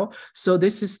style. So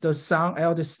this is the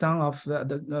eldest son of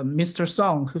Mr.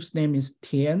 Song, whose name is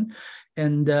Tian.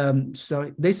 And so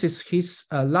this is his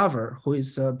lover, who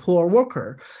is a poor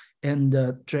worker. And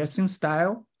the dressing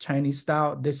style, Chinese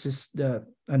style, this is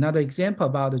another example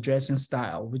about the dressing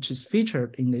style, which is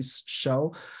featured in this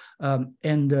show.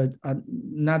 And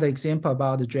another example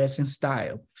about the dressing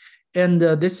style. And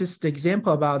this is the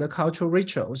example about the cultural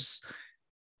rituals.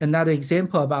 Another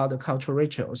example about the cultural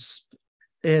rituals.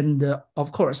 And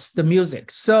of course, the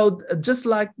music. So just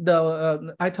like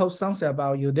the I Told Sunset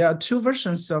About You, there are two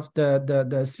versions of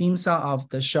the theme song of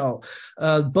the show.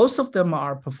 Both of them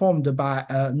are performed by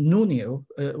Nunio,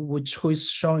 who is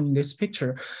shown in this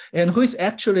picture, and who is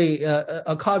actually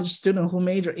a college student who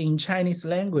majored in Chinese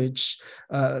language.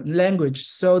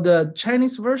 So the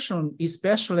Chinese version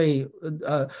especially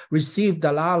received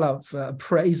a lot of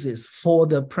praises for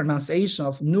the pronunciation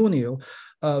of Nunio,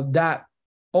 that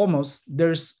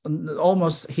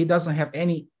he doesn't have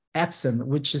any accent,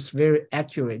 which is very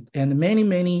accurate. And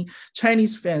many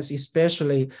Chinese fans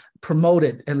especially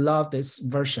promoted and love this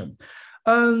version.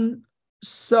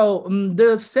 So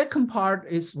the second part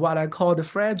is what I call the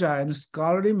fragile and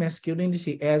scholarly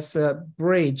masculinity as a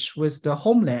bridge with the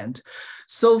homeland.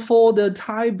 So for the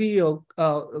Thai BL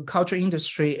culture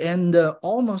industry and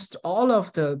almost all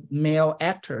of the male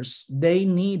actors, they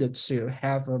needed to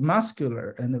have a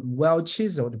muscular and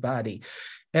well-chiseled body.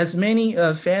 As many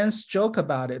fans joke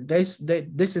about it, this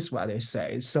is what they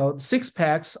say. So six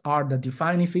packs are the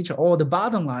defining feature or the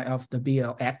bottom line of the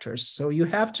BL actors. So you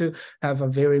have to have a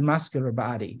very muscular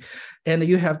body, and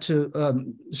you have to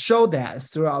show that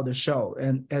throughout the show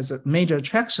and as a major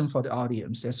attraction for the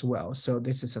audience as well. So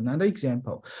this is another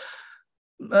example.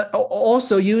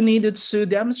 Also, you needed to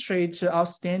demonstrate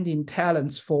outstanding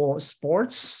talents for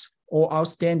sports or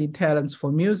outstanding talents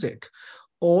for music,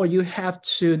 or you have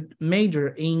to major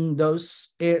in those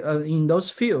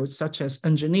fields such as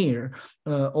engineer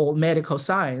or medical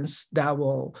science that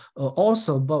will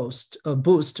also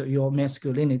boost your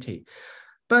masculinity.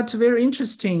 But very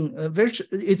interesting,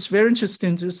 it's very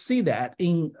interesting to see that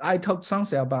in I Told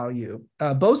Sunset About You,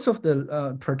 both of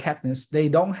the protagonists, they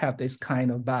don't have this kind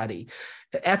of body.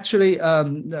 Actually,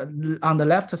 on the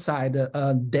left side,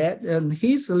 Dad, and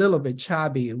he's a little bit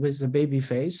chubby with a baby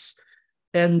face,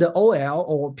 and OL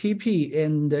or PP,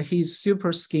 and he's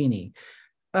super skinny.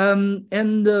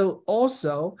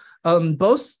 Also,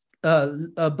 both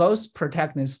both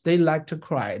protagonists, they like to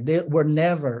cry. They were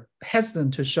never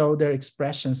hesitant to show their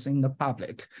expressions in the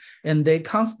public, and they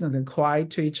constantly cry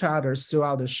to each other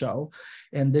throughout the show.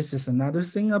 And this is another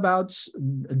thing about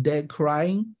their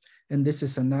crying. And this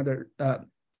is another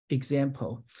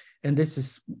example. And this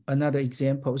is another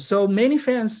example. So many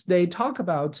fans, they talk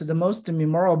about the most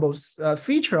memorable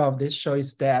feature of this show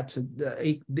is that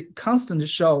it constantly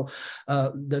show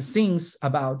the scenes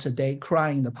about they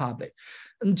crying in the public.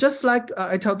 And just like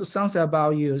I told something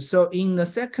about you. So in the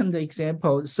second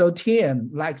example, so Tang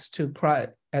likes to cry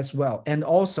as well. And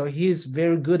also he's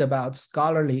very good about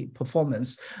scholarly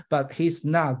performance, but he's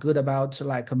not good about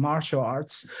like martial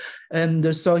arts.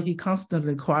 And so he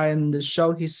constantly cry and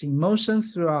show his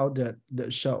emotions throughout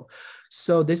the show.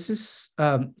 So this is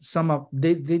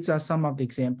these are some of the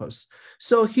examples.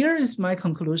 So here is my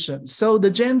conclusion. So the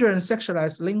gender and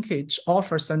sexualized linkage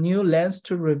offers a new lens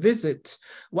to revisit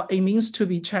what it means to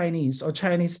be Chinese or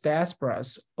Chinese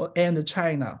diasporas and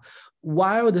China,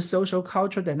 while the social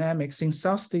cultural dynamics in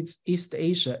Southeast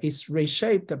Asia is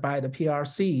reshaped by the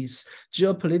PRC's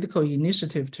geopolitical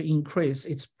initiative to increase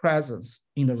its presence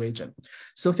in the region.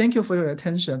 So thank you for your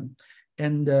attention.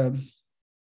 And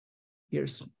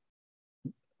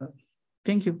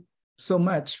thank you so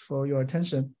much for your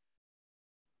attention.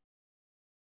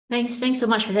 Thanks so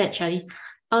much for that, Charlie.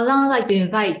 I would now like to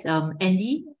invite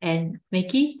Andy and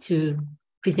Maki to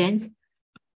present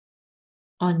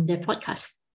on the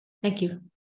podcast. Thank you.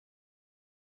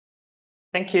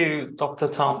 Thank you, Dr.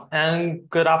 Tang, and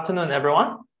good afternoon,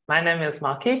 everyone. My name is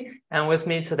Maki, and with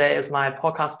me today is my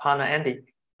podcast partner, Andy.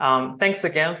 Thanks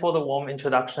again for the warm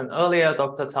introduction earlier,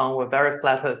 Dr. Tang. We're very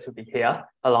flattered to be here,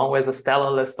 along with a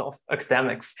stellar list of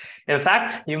academics. In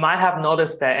fact, you might have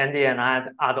noticed that Andy and I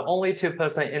are the only two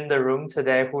persons in the room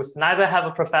today who neither have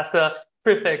a professor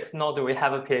prefix nor do we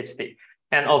have a PhD.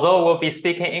 And although we'll be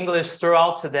speaking English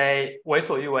throughout today, 為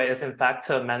所慾為 is in fact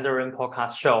a Mandarin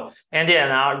podcast show. Andy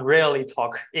and I rarely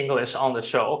talk English on the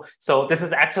show. So this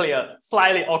is actually a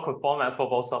slightly awkward format for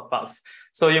both of us.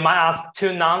 So you might ask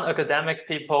two non-academic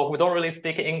people who don't really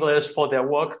speak English for their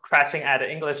work crashing at the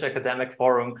English academic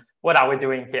forum, what are we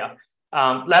doing here?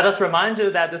 Let us remind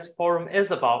you that this forum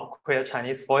is about queer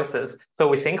Chinese voices. So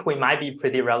we think we might be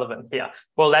pretty relevant here.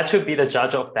 We'll let you be the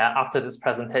judge of that after this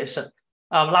presentation.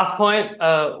 Last point,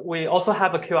 we also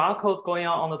have a QR code going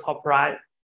on the top right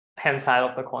hand side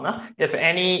of the corner. If at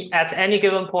any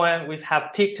given point we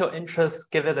have piqued your interest,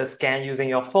 give it a scan using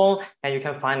your phone and you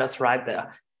can find us right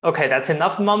there. Okay, that's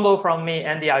enough mumble from me.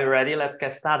 Andy, are you ready? Let's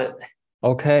get started.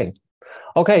 Okay,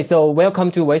 so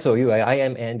welcome to 為所慾為. I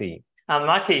am Andy. I'm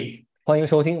Maki. 歡迎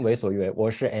收聽為所慾為.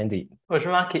 我是 Andy. 我是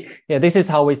Maki. Yeah, this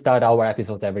is how we start our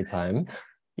episodes every time.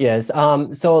 Yes,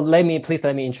 so please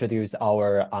let me introduce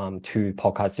our two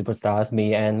podcast superstars,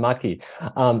 me and Maki.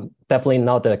 Definitely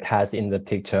not the cats in the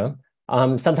picture.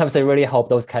 Sometimes I really hope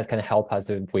those cats can help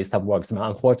us with some works, but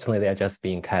unfortunately they're just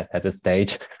being cats at this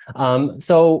stage.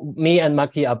 So me and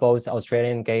Maki are both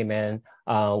Australian gay men.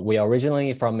 We are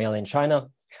originally from mainland China.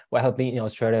 We have been in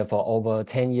Australia for over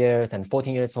 10 years and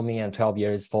 14 years for me and 12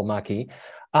 years for Maki.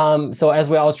 So as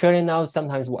we're Australian now,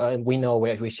 sometimes we know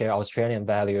we share Australian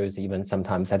values, even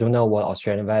sometimes I don't know what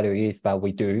Australian value is, but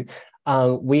we do.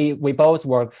 We both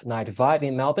work 9 to 5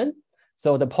 in Melbourne.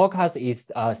 So the podcast is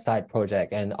a side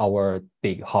project and our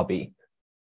big hobby.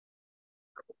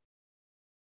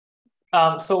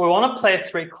 So we want to play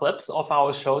 3 clips of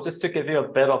our show just to give you a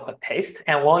bit of a taste.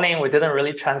 And warning, we didn't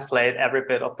really translate every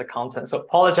bit of the content, so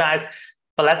apologize.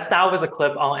 But let's start with a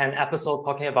clip on an episode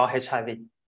talking about HIV.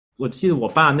 我记得我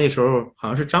爸那时候好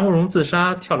像是张国荣自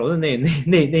杀跳楼的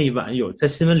那一晚有在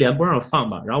新闻联播上放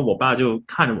吧，然后我爸就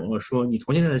看着我说你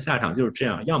同性恋的下场就是这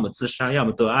样，要么自杀要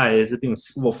么得艾滋病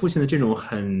死。我父亲的这种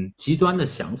很极端的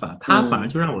想法，他反而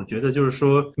就让我觉得就是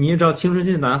说你也知道青春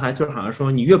期的男孩就好像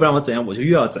说你越不让我怎样我就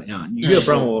越要怎样，你越不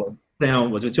让我这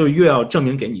样我就越要证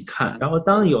明给你看。然后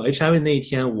当有 HIV 那一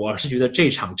天，我是觉得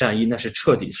这场战役那是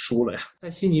彻底输了呀。在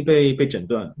悉尼被诊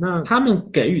断，那他们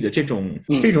给予的这种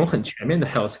是一种很全面的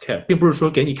healthcare， 并不是说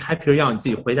给你开瓶药你自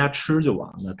己回家吃就完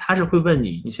了，他是会问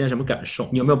你现在什么感受，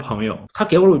你有没有朋友。他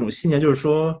给我有一种信念，就是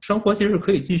说生活其实是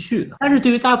可以继续的。但是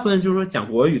对于大部分就是说讲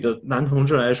国语的男同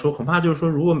志来说，恐怕就是说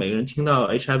如果每个人听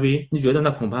到 HIV， 你觉得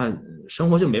那恐怕生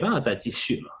活就没办法再继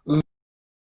续了。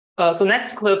So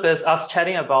next clip is us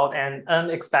chatting about an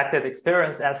unexpected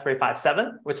experience at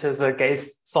 357, which is a gay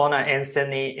sauna in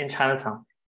Sydney in Chinatown.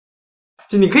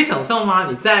 就你可以想象吗？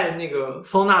你在那个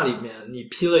sauna里面，你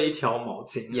披了一条毛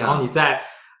巾，然后你在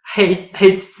黑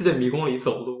漆漆的迷宫里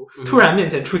走路，突然面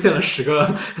前出现了10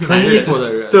个穿衣服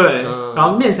的人，对，然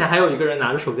后面前还有一个人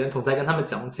拿着手电筒在跟他们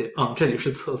讲解，这里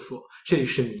是厕所，这里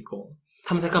是迷宫。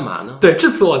他们在干嘛呢？对，这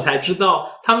次我才知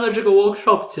道他们的这个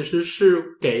workshop 其实是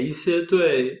给一些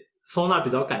对 Shawna 比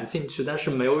较感兴趣但是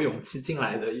没有勇气进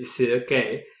来的一些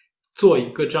gay 做一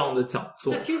个这样的讲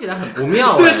座。这听起来很不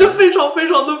妙。对，这非常非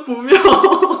常的不妙。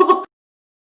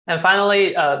And finally,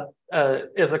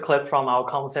 is a clip from our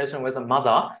conversation with a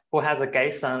mother who has a gay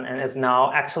son and is now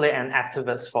actually an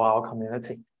activist for our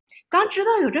community. 刚知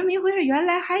道有这么一回事，原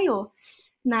来还有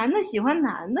男的喜欢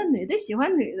男的，女的喜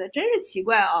欢女的，真是奇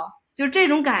怪啊！就这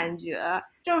种感觉。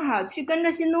正好去跟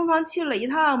着新东方去了一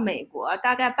趟美国，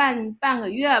大概半个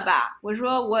月吧。我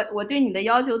说我对你的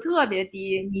要求特别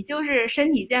低，你就是身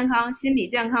体健康、心理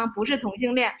健康，不是同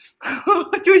性恋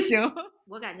就行。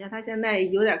我感觉他现在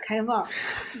有点开放，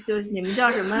就是你们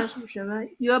叫什么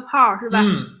约炮是吧？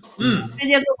直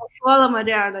接跟我说了吗？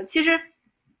这样的，其实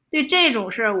对这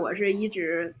种事儿我是一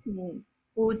直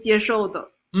不接受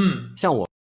的。像我。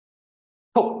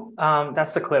Cool.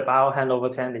 That's the clip. I'll hand over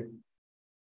to Andy.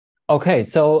 Okay,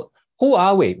 so who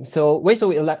are we? So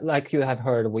like you have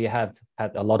heard, we have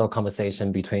had a lot of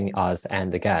conversation between us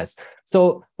and the guests.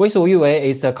 So 为所欲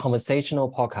为 is a conversational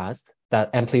podcast that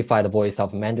amplify the voice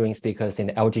of Mandarin speakers in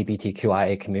the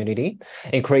LGBTQIA community.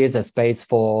 It creates a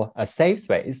safe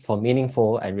space for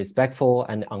meaningful and respectful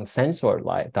and uncensored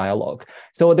dialogue.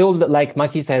 So they will, like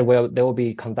Maki said, they will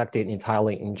be conducted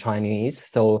entirely in Chinese.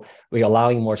 So we're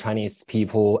allowing more Chinese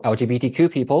people, LGBTQ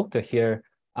people, to hear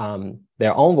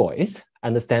their own voice,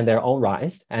 understand their own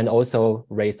rights, and also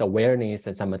raise awareness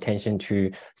and some attention to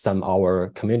some of our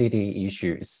community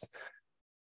issues.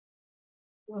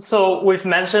 So we've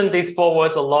mentioned these 4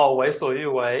 words a lot, 为所欲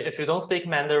为. If you don't speak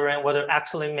Mandarin, what it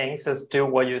actually means is do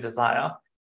what you desire.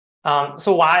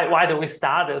 So why do we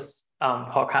start this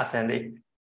podcast, Andy?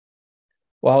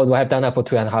 Well, we have done that for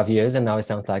 2.5 years, and now it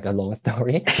sounds like a long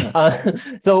story.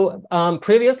 So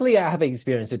previously, I have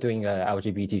experience doing a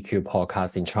LGBTQ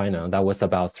podcast in China. That was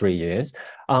about 3 years.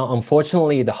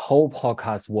 Unfortunately, the whole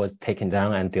podcast was taken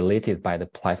down and deleted by the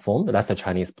platform. That's the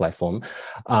Chinese platform,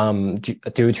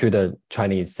 due to the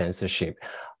Chinese censorship.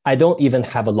 I don't even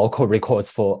have a local records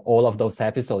for all of those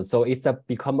episodes. So it's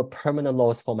become a permanent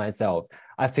loss for myself.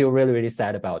 I feel really, really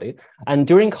sad about it. And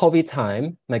during COVID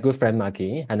time, my good friend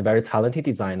Maki, and a very talented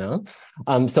designer,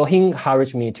 so he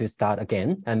encouraged me to start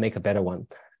again and make a better one.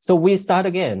 So we start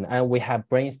again and we have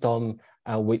brainstormed.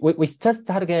 We just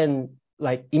start again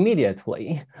like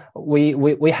immediately. We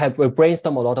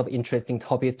brainstormed a lot of interesting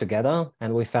topics together,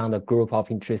 and we found a group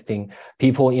of interesting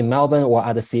people in Melbourne or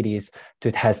other cities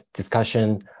to test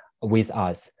discussion with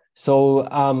us. So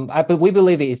we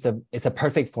believe it's a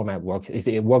perfect format work.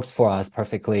 It works for us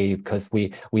perfectly because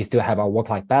we still have our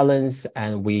work-life balance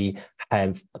and we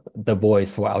have the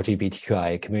voice for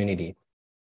LGBTQIA community.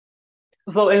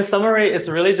 So in summary, it's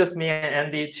really just me and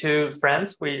Andy, 2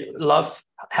 friends. We love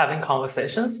having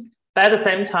conversations. But at the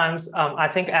same time, I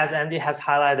think as Andy has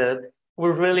highlighted, we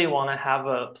really want to have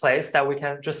a place that we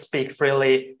can just speak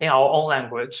freely in our own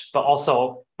language, but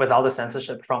also without the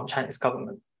censorship from Chinese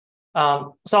government.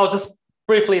 So I'll just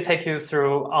briefly take you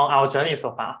through on our journey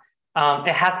so far.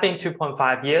 It has been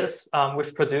 2.5 years.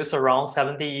 We've produced around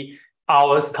 70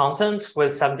 hours content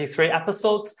with 73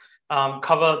 episodes,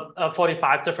 covered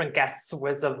 45 different guests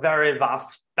with a very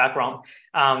vast background.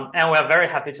 And we're very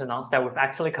happy to announce that we've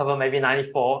actually covered maybe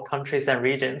 94 countries and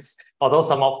regions, although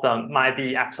some of them might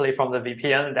be actually from the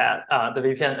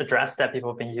VPN address that people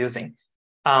have been using.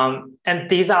 And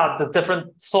these are the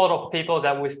different sort of people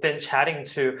that we've been chatting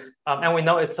to. And we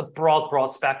know it's a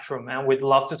broad spectrum, and we'd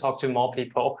love to talk to more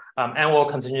people, and we'll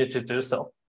continue to do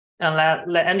so. And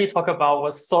let Andy talk about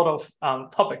what sort of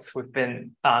topics we've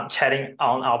been chatting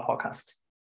on our podcast.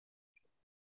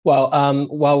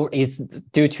 Well, it's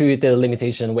due to the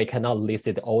limitation, we cannot list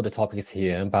all the topics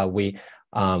here, but we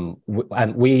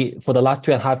for the last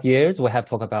 2.5 years, we have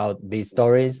talked about these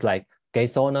stories like gay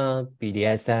sauna,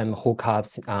 BDSM,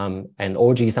 hookups, and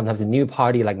orgy, sometimes a new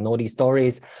party like naughty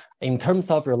stories. In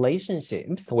terms of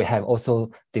relationships, we have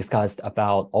also discussed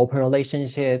about open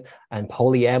relationship and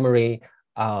polyamory.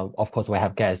 Of course, we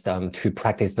have guests to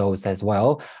practice those as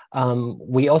well.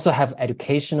 We also have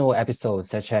educational episodes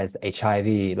such as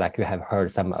HIV, like you have heard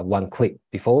one clip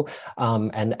before,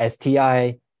 and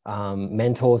STI,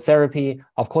 mental therapy.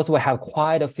 Of course, we have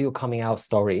quite a few coming out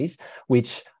stories,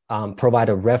 which provide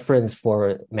a reference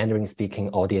for Mandarin-speaking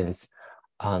audience.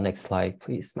 Next slide,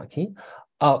 please, Maki.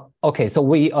 Okay,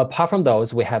 so apart from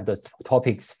those, we have the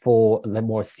topics for the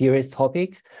more serious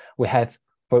topics. We have,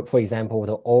 for example,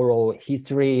 the oral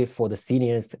history for the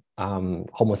seniors,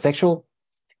 homosexual,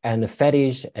 and the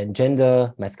fetish and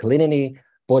gender, masculinity,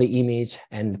 body image,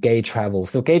 and gay travel.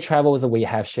 So gay travels, we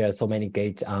have shared so many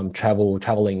gay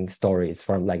traveling stories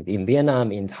from like in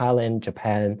Vietnam, in Thailand,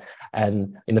 Japan,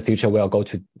 and in the future we'll go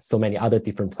to so many other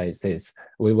different places.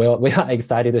 We are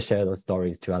excited to share those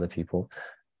stories to other people.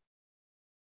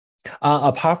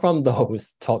 Apart from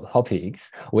those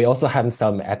topics, we also have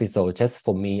some episodes just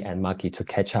for me and Maki to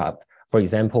catch up. For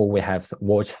example, we have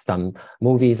watched some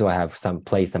movies or have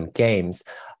played some games.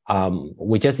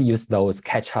 We just use those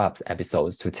catch-up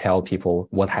episodes to tell people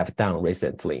what have done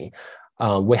recently.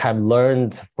 We have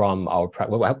learned from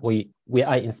we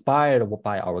are inspired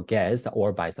by our guests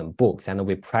or by some books, and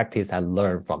we practice and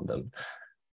learn from them.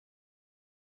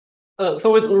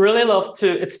 So we'd really love to,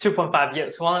 it's 2.5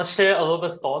 years. We want to share a little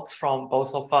bit of thoughts from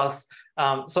both of us.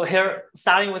 So here,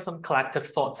 starting with some collective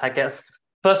thoughts, I guess.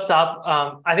 First up,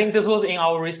 I think this was in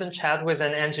our recent chat with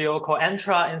an NGO called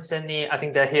Entra in Sydney. I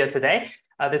think they're here today.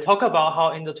 They talk about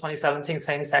how in the 2017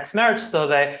 same-sex marriage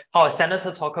survey, how a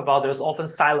senator talked about there's often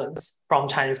silence from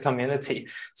Chinese community.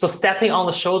 So stepping on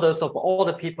the shoulders of all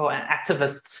the people and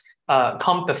activists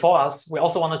come before us, we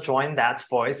also want to join that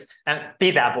voice and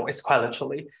be that voice, quite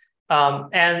literally.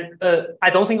 I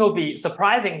don't think it will be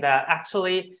surprising that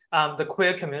actually the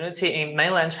queer community in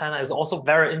mainland China is also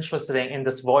very interested in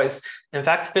this voice. In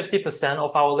fact, 50%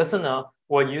 of our listeners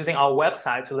were using our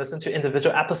website to listen to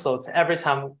individual episodes every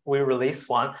time we release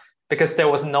one, because there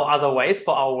was no other ways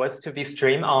for our words to be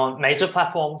streamed on major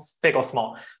platforms, big or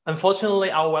small.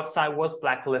 Unfortunately, our website was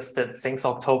blacklisted since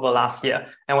October last year,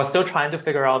 and we're still trying to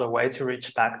figure out a way to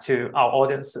reach back to our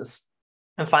audiences.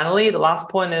 And finally, the last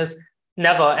point is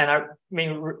never, and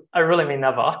I really mean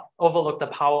never, overlook the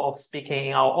power of speaking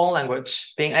in our own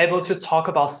language, being able to talk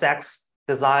about sex,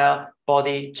 desire,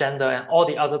 body, gender, and all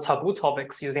the other taboo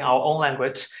topics using our own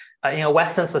language in a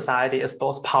Western society is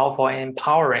both powerful and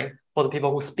empowering for the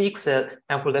people who speaks it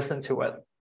and who listen to it.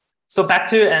 So back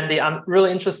to you, Andy. I'm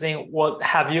really interested in what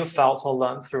have you felt or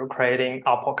learned through creating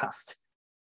our podcast?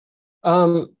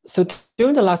 So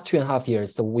during the last 2.5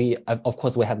 years, so we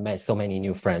have met so many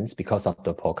new friends because of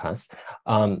the podcast.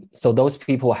 So those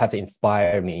people have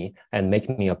inspired me and make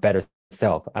me a better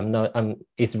self.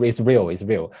 It's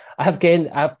real. I've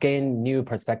gained new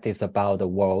perspectives about the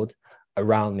world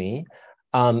around me.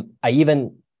 I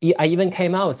even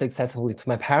came out successfully to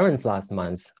my parents last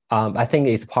month. I think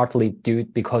it's partly due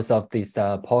because of this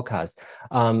podcast.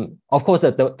 Of course,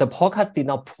 the podcast did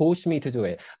not push me to do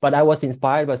it, but I was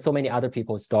inspired by so many other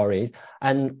people's stories,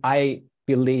 and I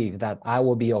believe that I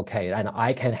will be okay and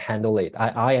I can handle it.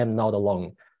 I am not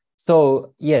alone.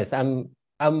 So yes, I'm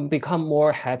become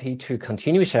more happy to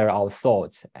continue share our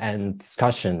thoughts and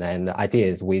discussion and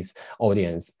ideas with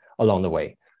audience along the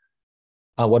way.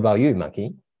 What about you,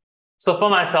 Maki? So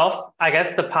for myself, I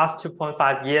guess the past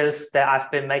 2.5 years that I've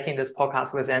been making this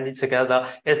podcast with Andy together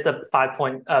is the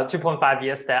 2.5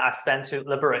 years that I've spent to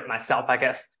liberate myself, I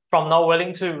guess, from not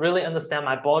willing to really understand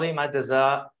my body, my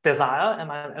desire and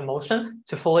my emotion,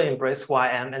 to fully embrace who I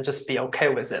am and just be okay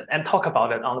with it and talk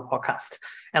about it on the podcast.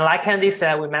 And like Andy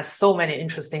said, we met so many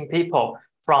interesting people,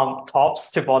 from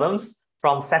tops to bottoms,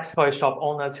 from sex toy shop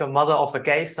owner to a mother of a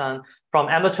gay son, from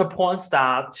amateur porn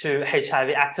star to HIV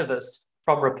activist,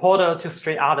 from reporter to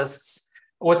street artists.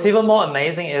 What's even more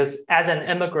amazing is, as an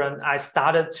immigrant, I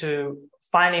started to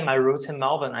finding my roots in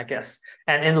Melbourne, I guess,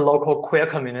 and in the local queer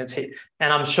community.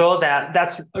 And I'm sure that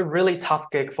that's a really tough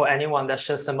gig for anyone that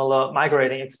shares similar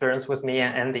migrating experience with me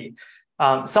and Andy.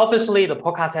 Selfishly, the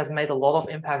podcast has made a lot of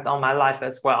impact on my life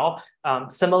as well.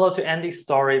 Similar to Andy's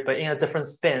story, but in a different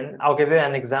spin. I'll give you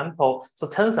an example. So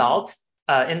it turns out,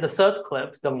 in the third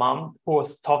clip, the mom who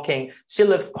was talking, she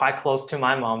lives quite close to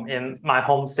my mom in my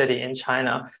home city in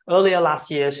China. Earlier last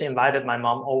year, she invited my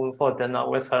mom over for dinner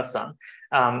with her son.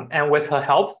 And with her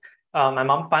help, my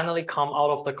mom finally come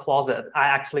out of the closet I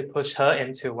actually pushed her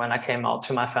into when I came out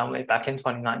to my family back in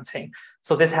 2019.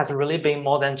 So this has really been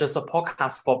more than just a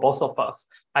podcast for both of us.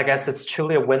 I guess it's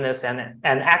truly a witness and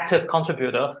an active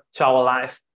contributor to our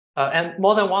life. And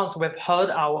more than once, we've heard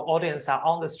our audience are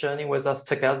on this journey with us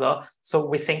together. So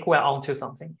we think we're onto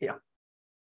something here.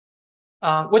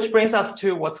 Which brings us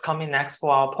to what's coming next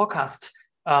for our podcast.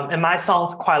 It might sound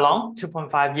quite long,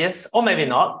 2.5 years, or maybe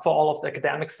not for all of the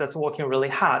academics that's working really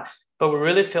hard, but we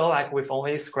really feel like we've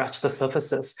only scratched the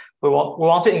surfaces. We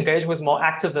want to engage with more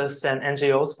activists and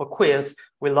NGOs for queers.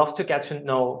 We love to get to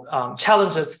know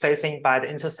challenges facing by the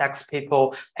intersex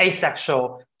people,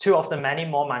 asexual, two of the many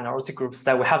more minority groups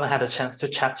that we haven't had a chance to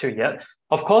chat to yet.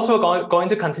 Of course, we're going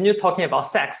to continue talking about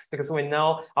sex because we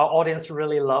know our audience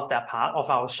really love that part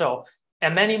of our show.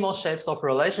 and many more shapes of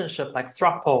relationship like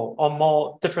throuple or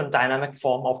more different dynamic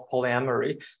form of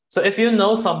polyamory. So if you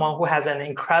know someone who has an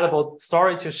incredible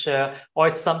story to share, or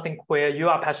it's something queer you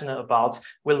are passionate about,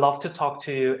 we'd love to talk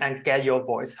to you and get your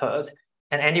voice heard.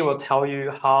 And Andy will tell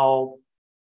you how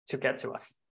to get to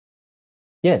us.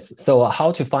 Yes, so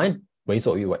how to find 為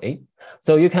所慾為?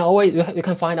 So you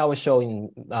can find our show in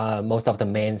most of the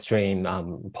mainstream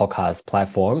podcast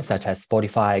platforms such as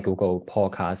Spotify, Google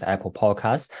Podcasts, Apple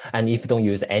Podcasts. And if you don't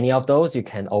use any of those, you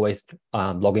can always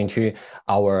log into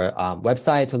our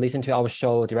website to listen to our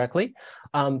show directly.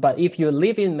 But if you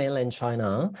live in mainland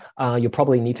China, you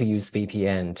probably need to use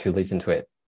VPN to listen to it.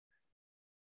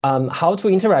 How to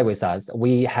interact with us?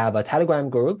 We have a Telegram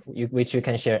group which you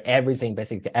can share everything,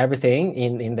 basically everything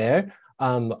in there.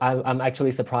 I'm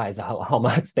actually surprised how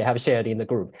much they have shared in the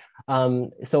group.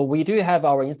 So we do have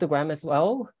our Instagram as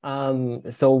well.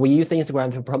 So we use the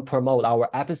Instagram to promote our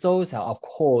episodes. Of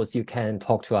course, you can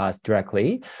talk to us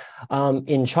directly.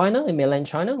 In China, in mainland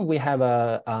China, we have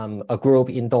a group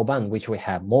in Douban, which we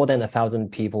have more than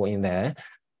 1,000 people in there.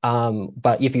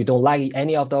 But if you don't like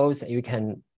any of those, you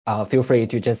can feel free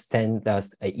to just send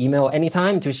us an email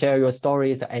anytime to share your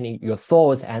stories, your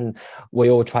thoughts, and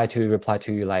we'll try to reply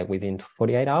to you like within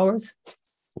 48 hours.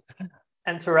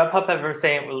 And to wrap up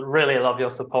everything, we really love your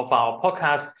support for our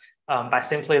podcast by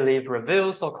simply leave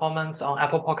reviews or comments on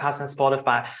Apple Podcasts and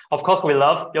Spotify. Of course, we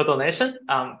love your donation.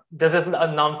 This is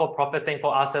a non-for-profit thing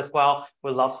for us as well.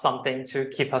 We love something to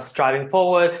keep us striving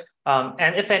forward.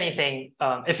 And if anything,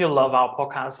 if you love our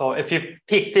podcast or if you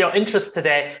piqued your interest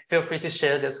today, feel free to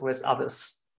share this with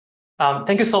others.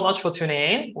 Thank you so much for tuning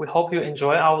in. We hope you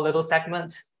enjoy our little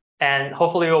segment, and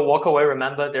hopefully you'll walk away.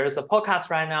 Remember, there is a podcast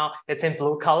right now. It's in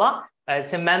blue color.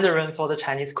 It's in Mandarin for the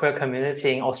Chinese queer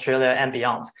community in Australia and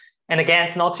beyond. And again,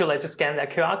 it's not too late to scan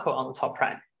that QR code on the top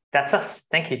right. That's us.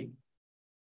 Thank you.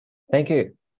 Thank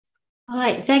you. All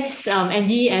right, thanks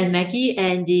Andy and Maggie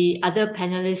and the other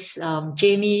panelists,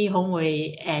 Jamie,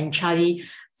 Hongwei, and Charlie,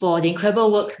 for the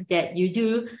incredible work that you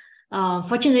do.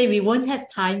 Fortunately, we won't have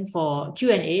time for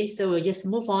Q&A, so we'll just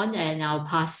move on, and I'll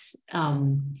pass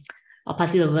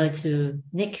it over to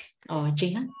Nick or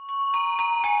Cheng.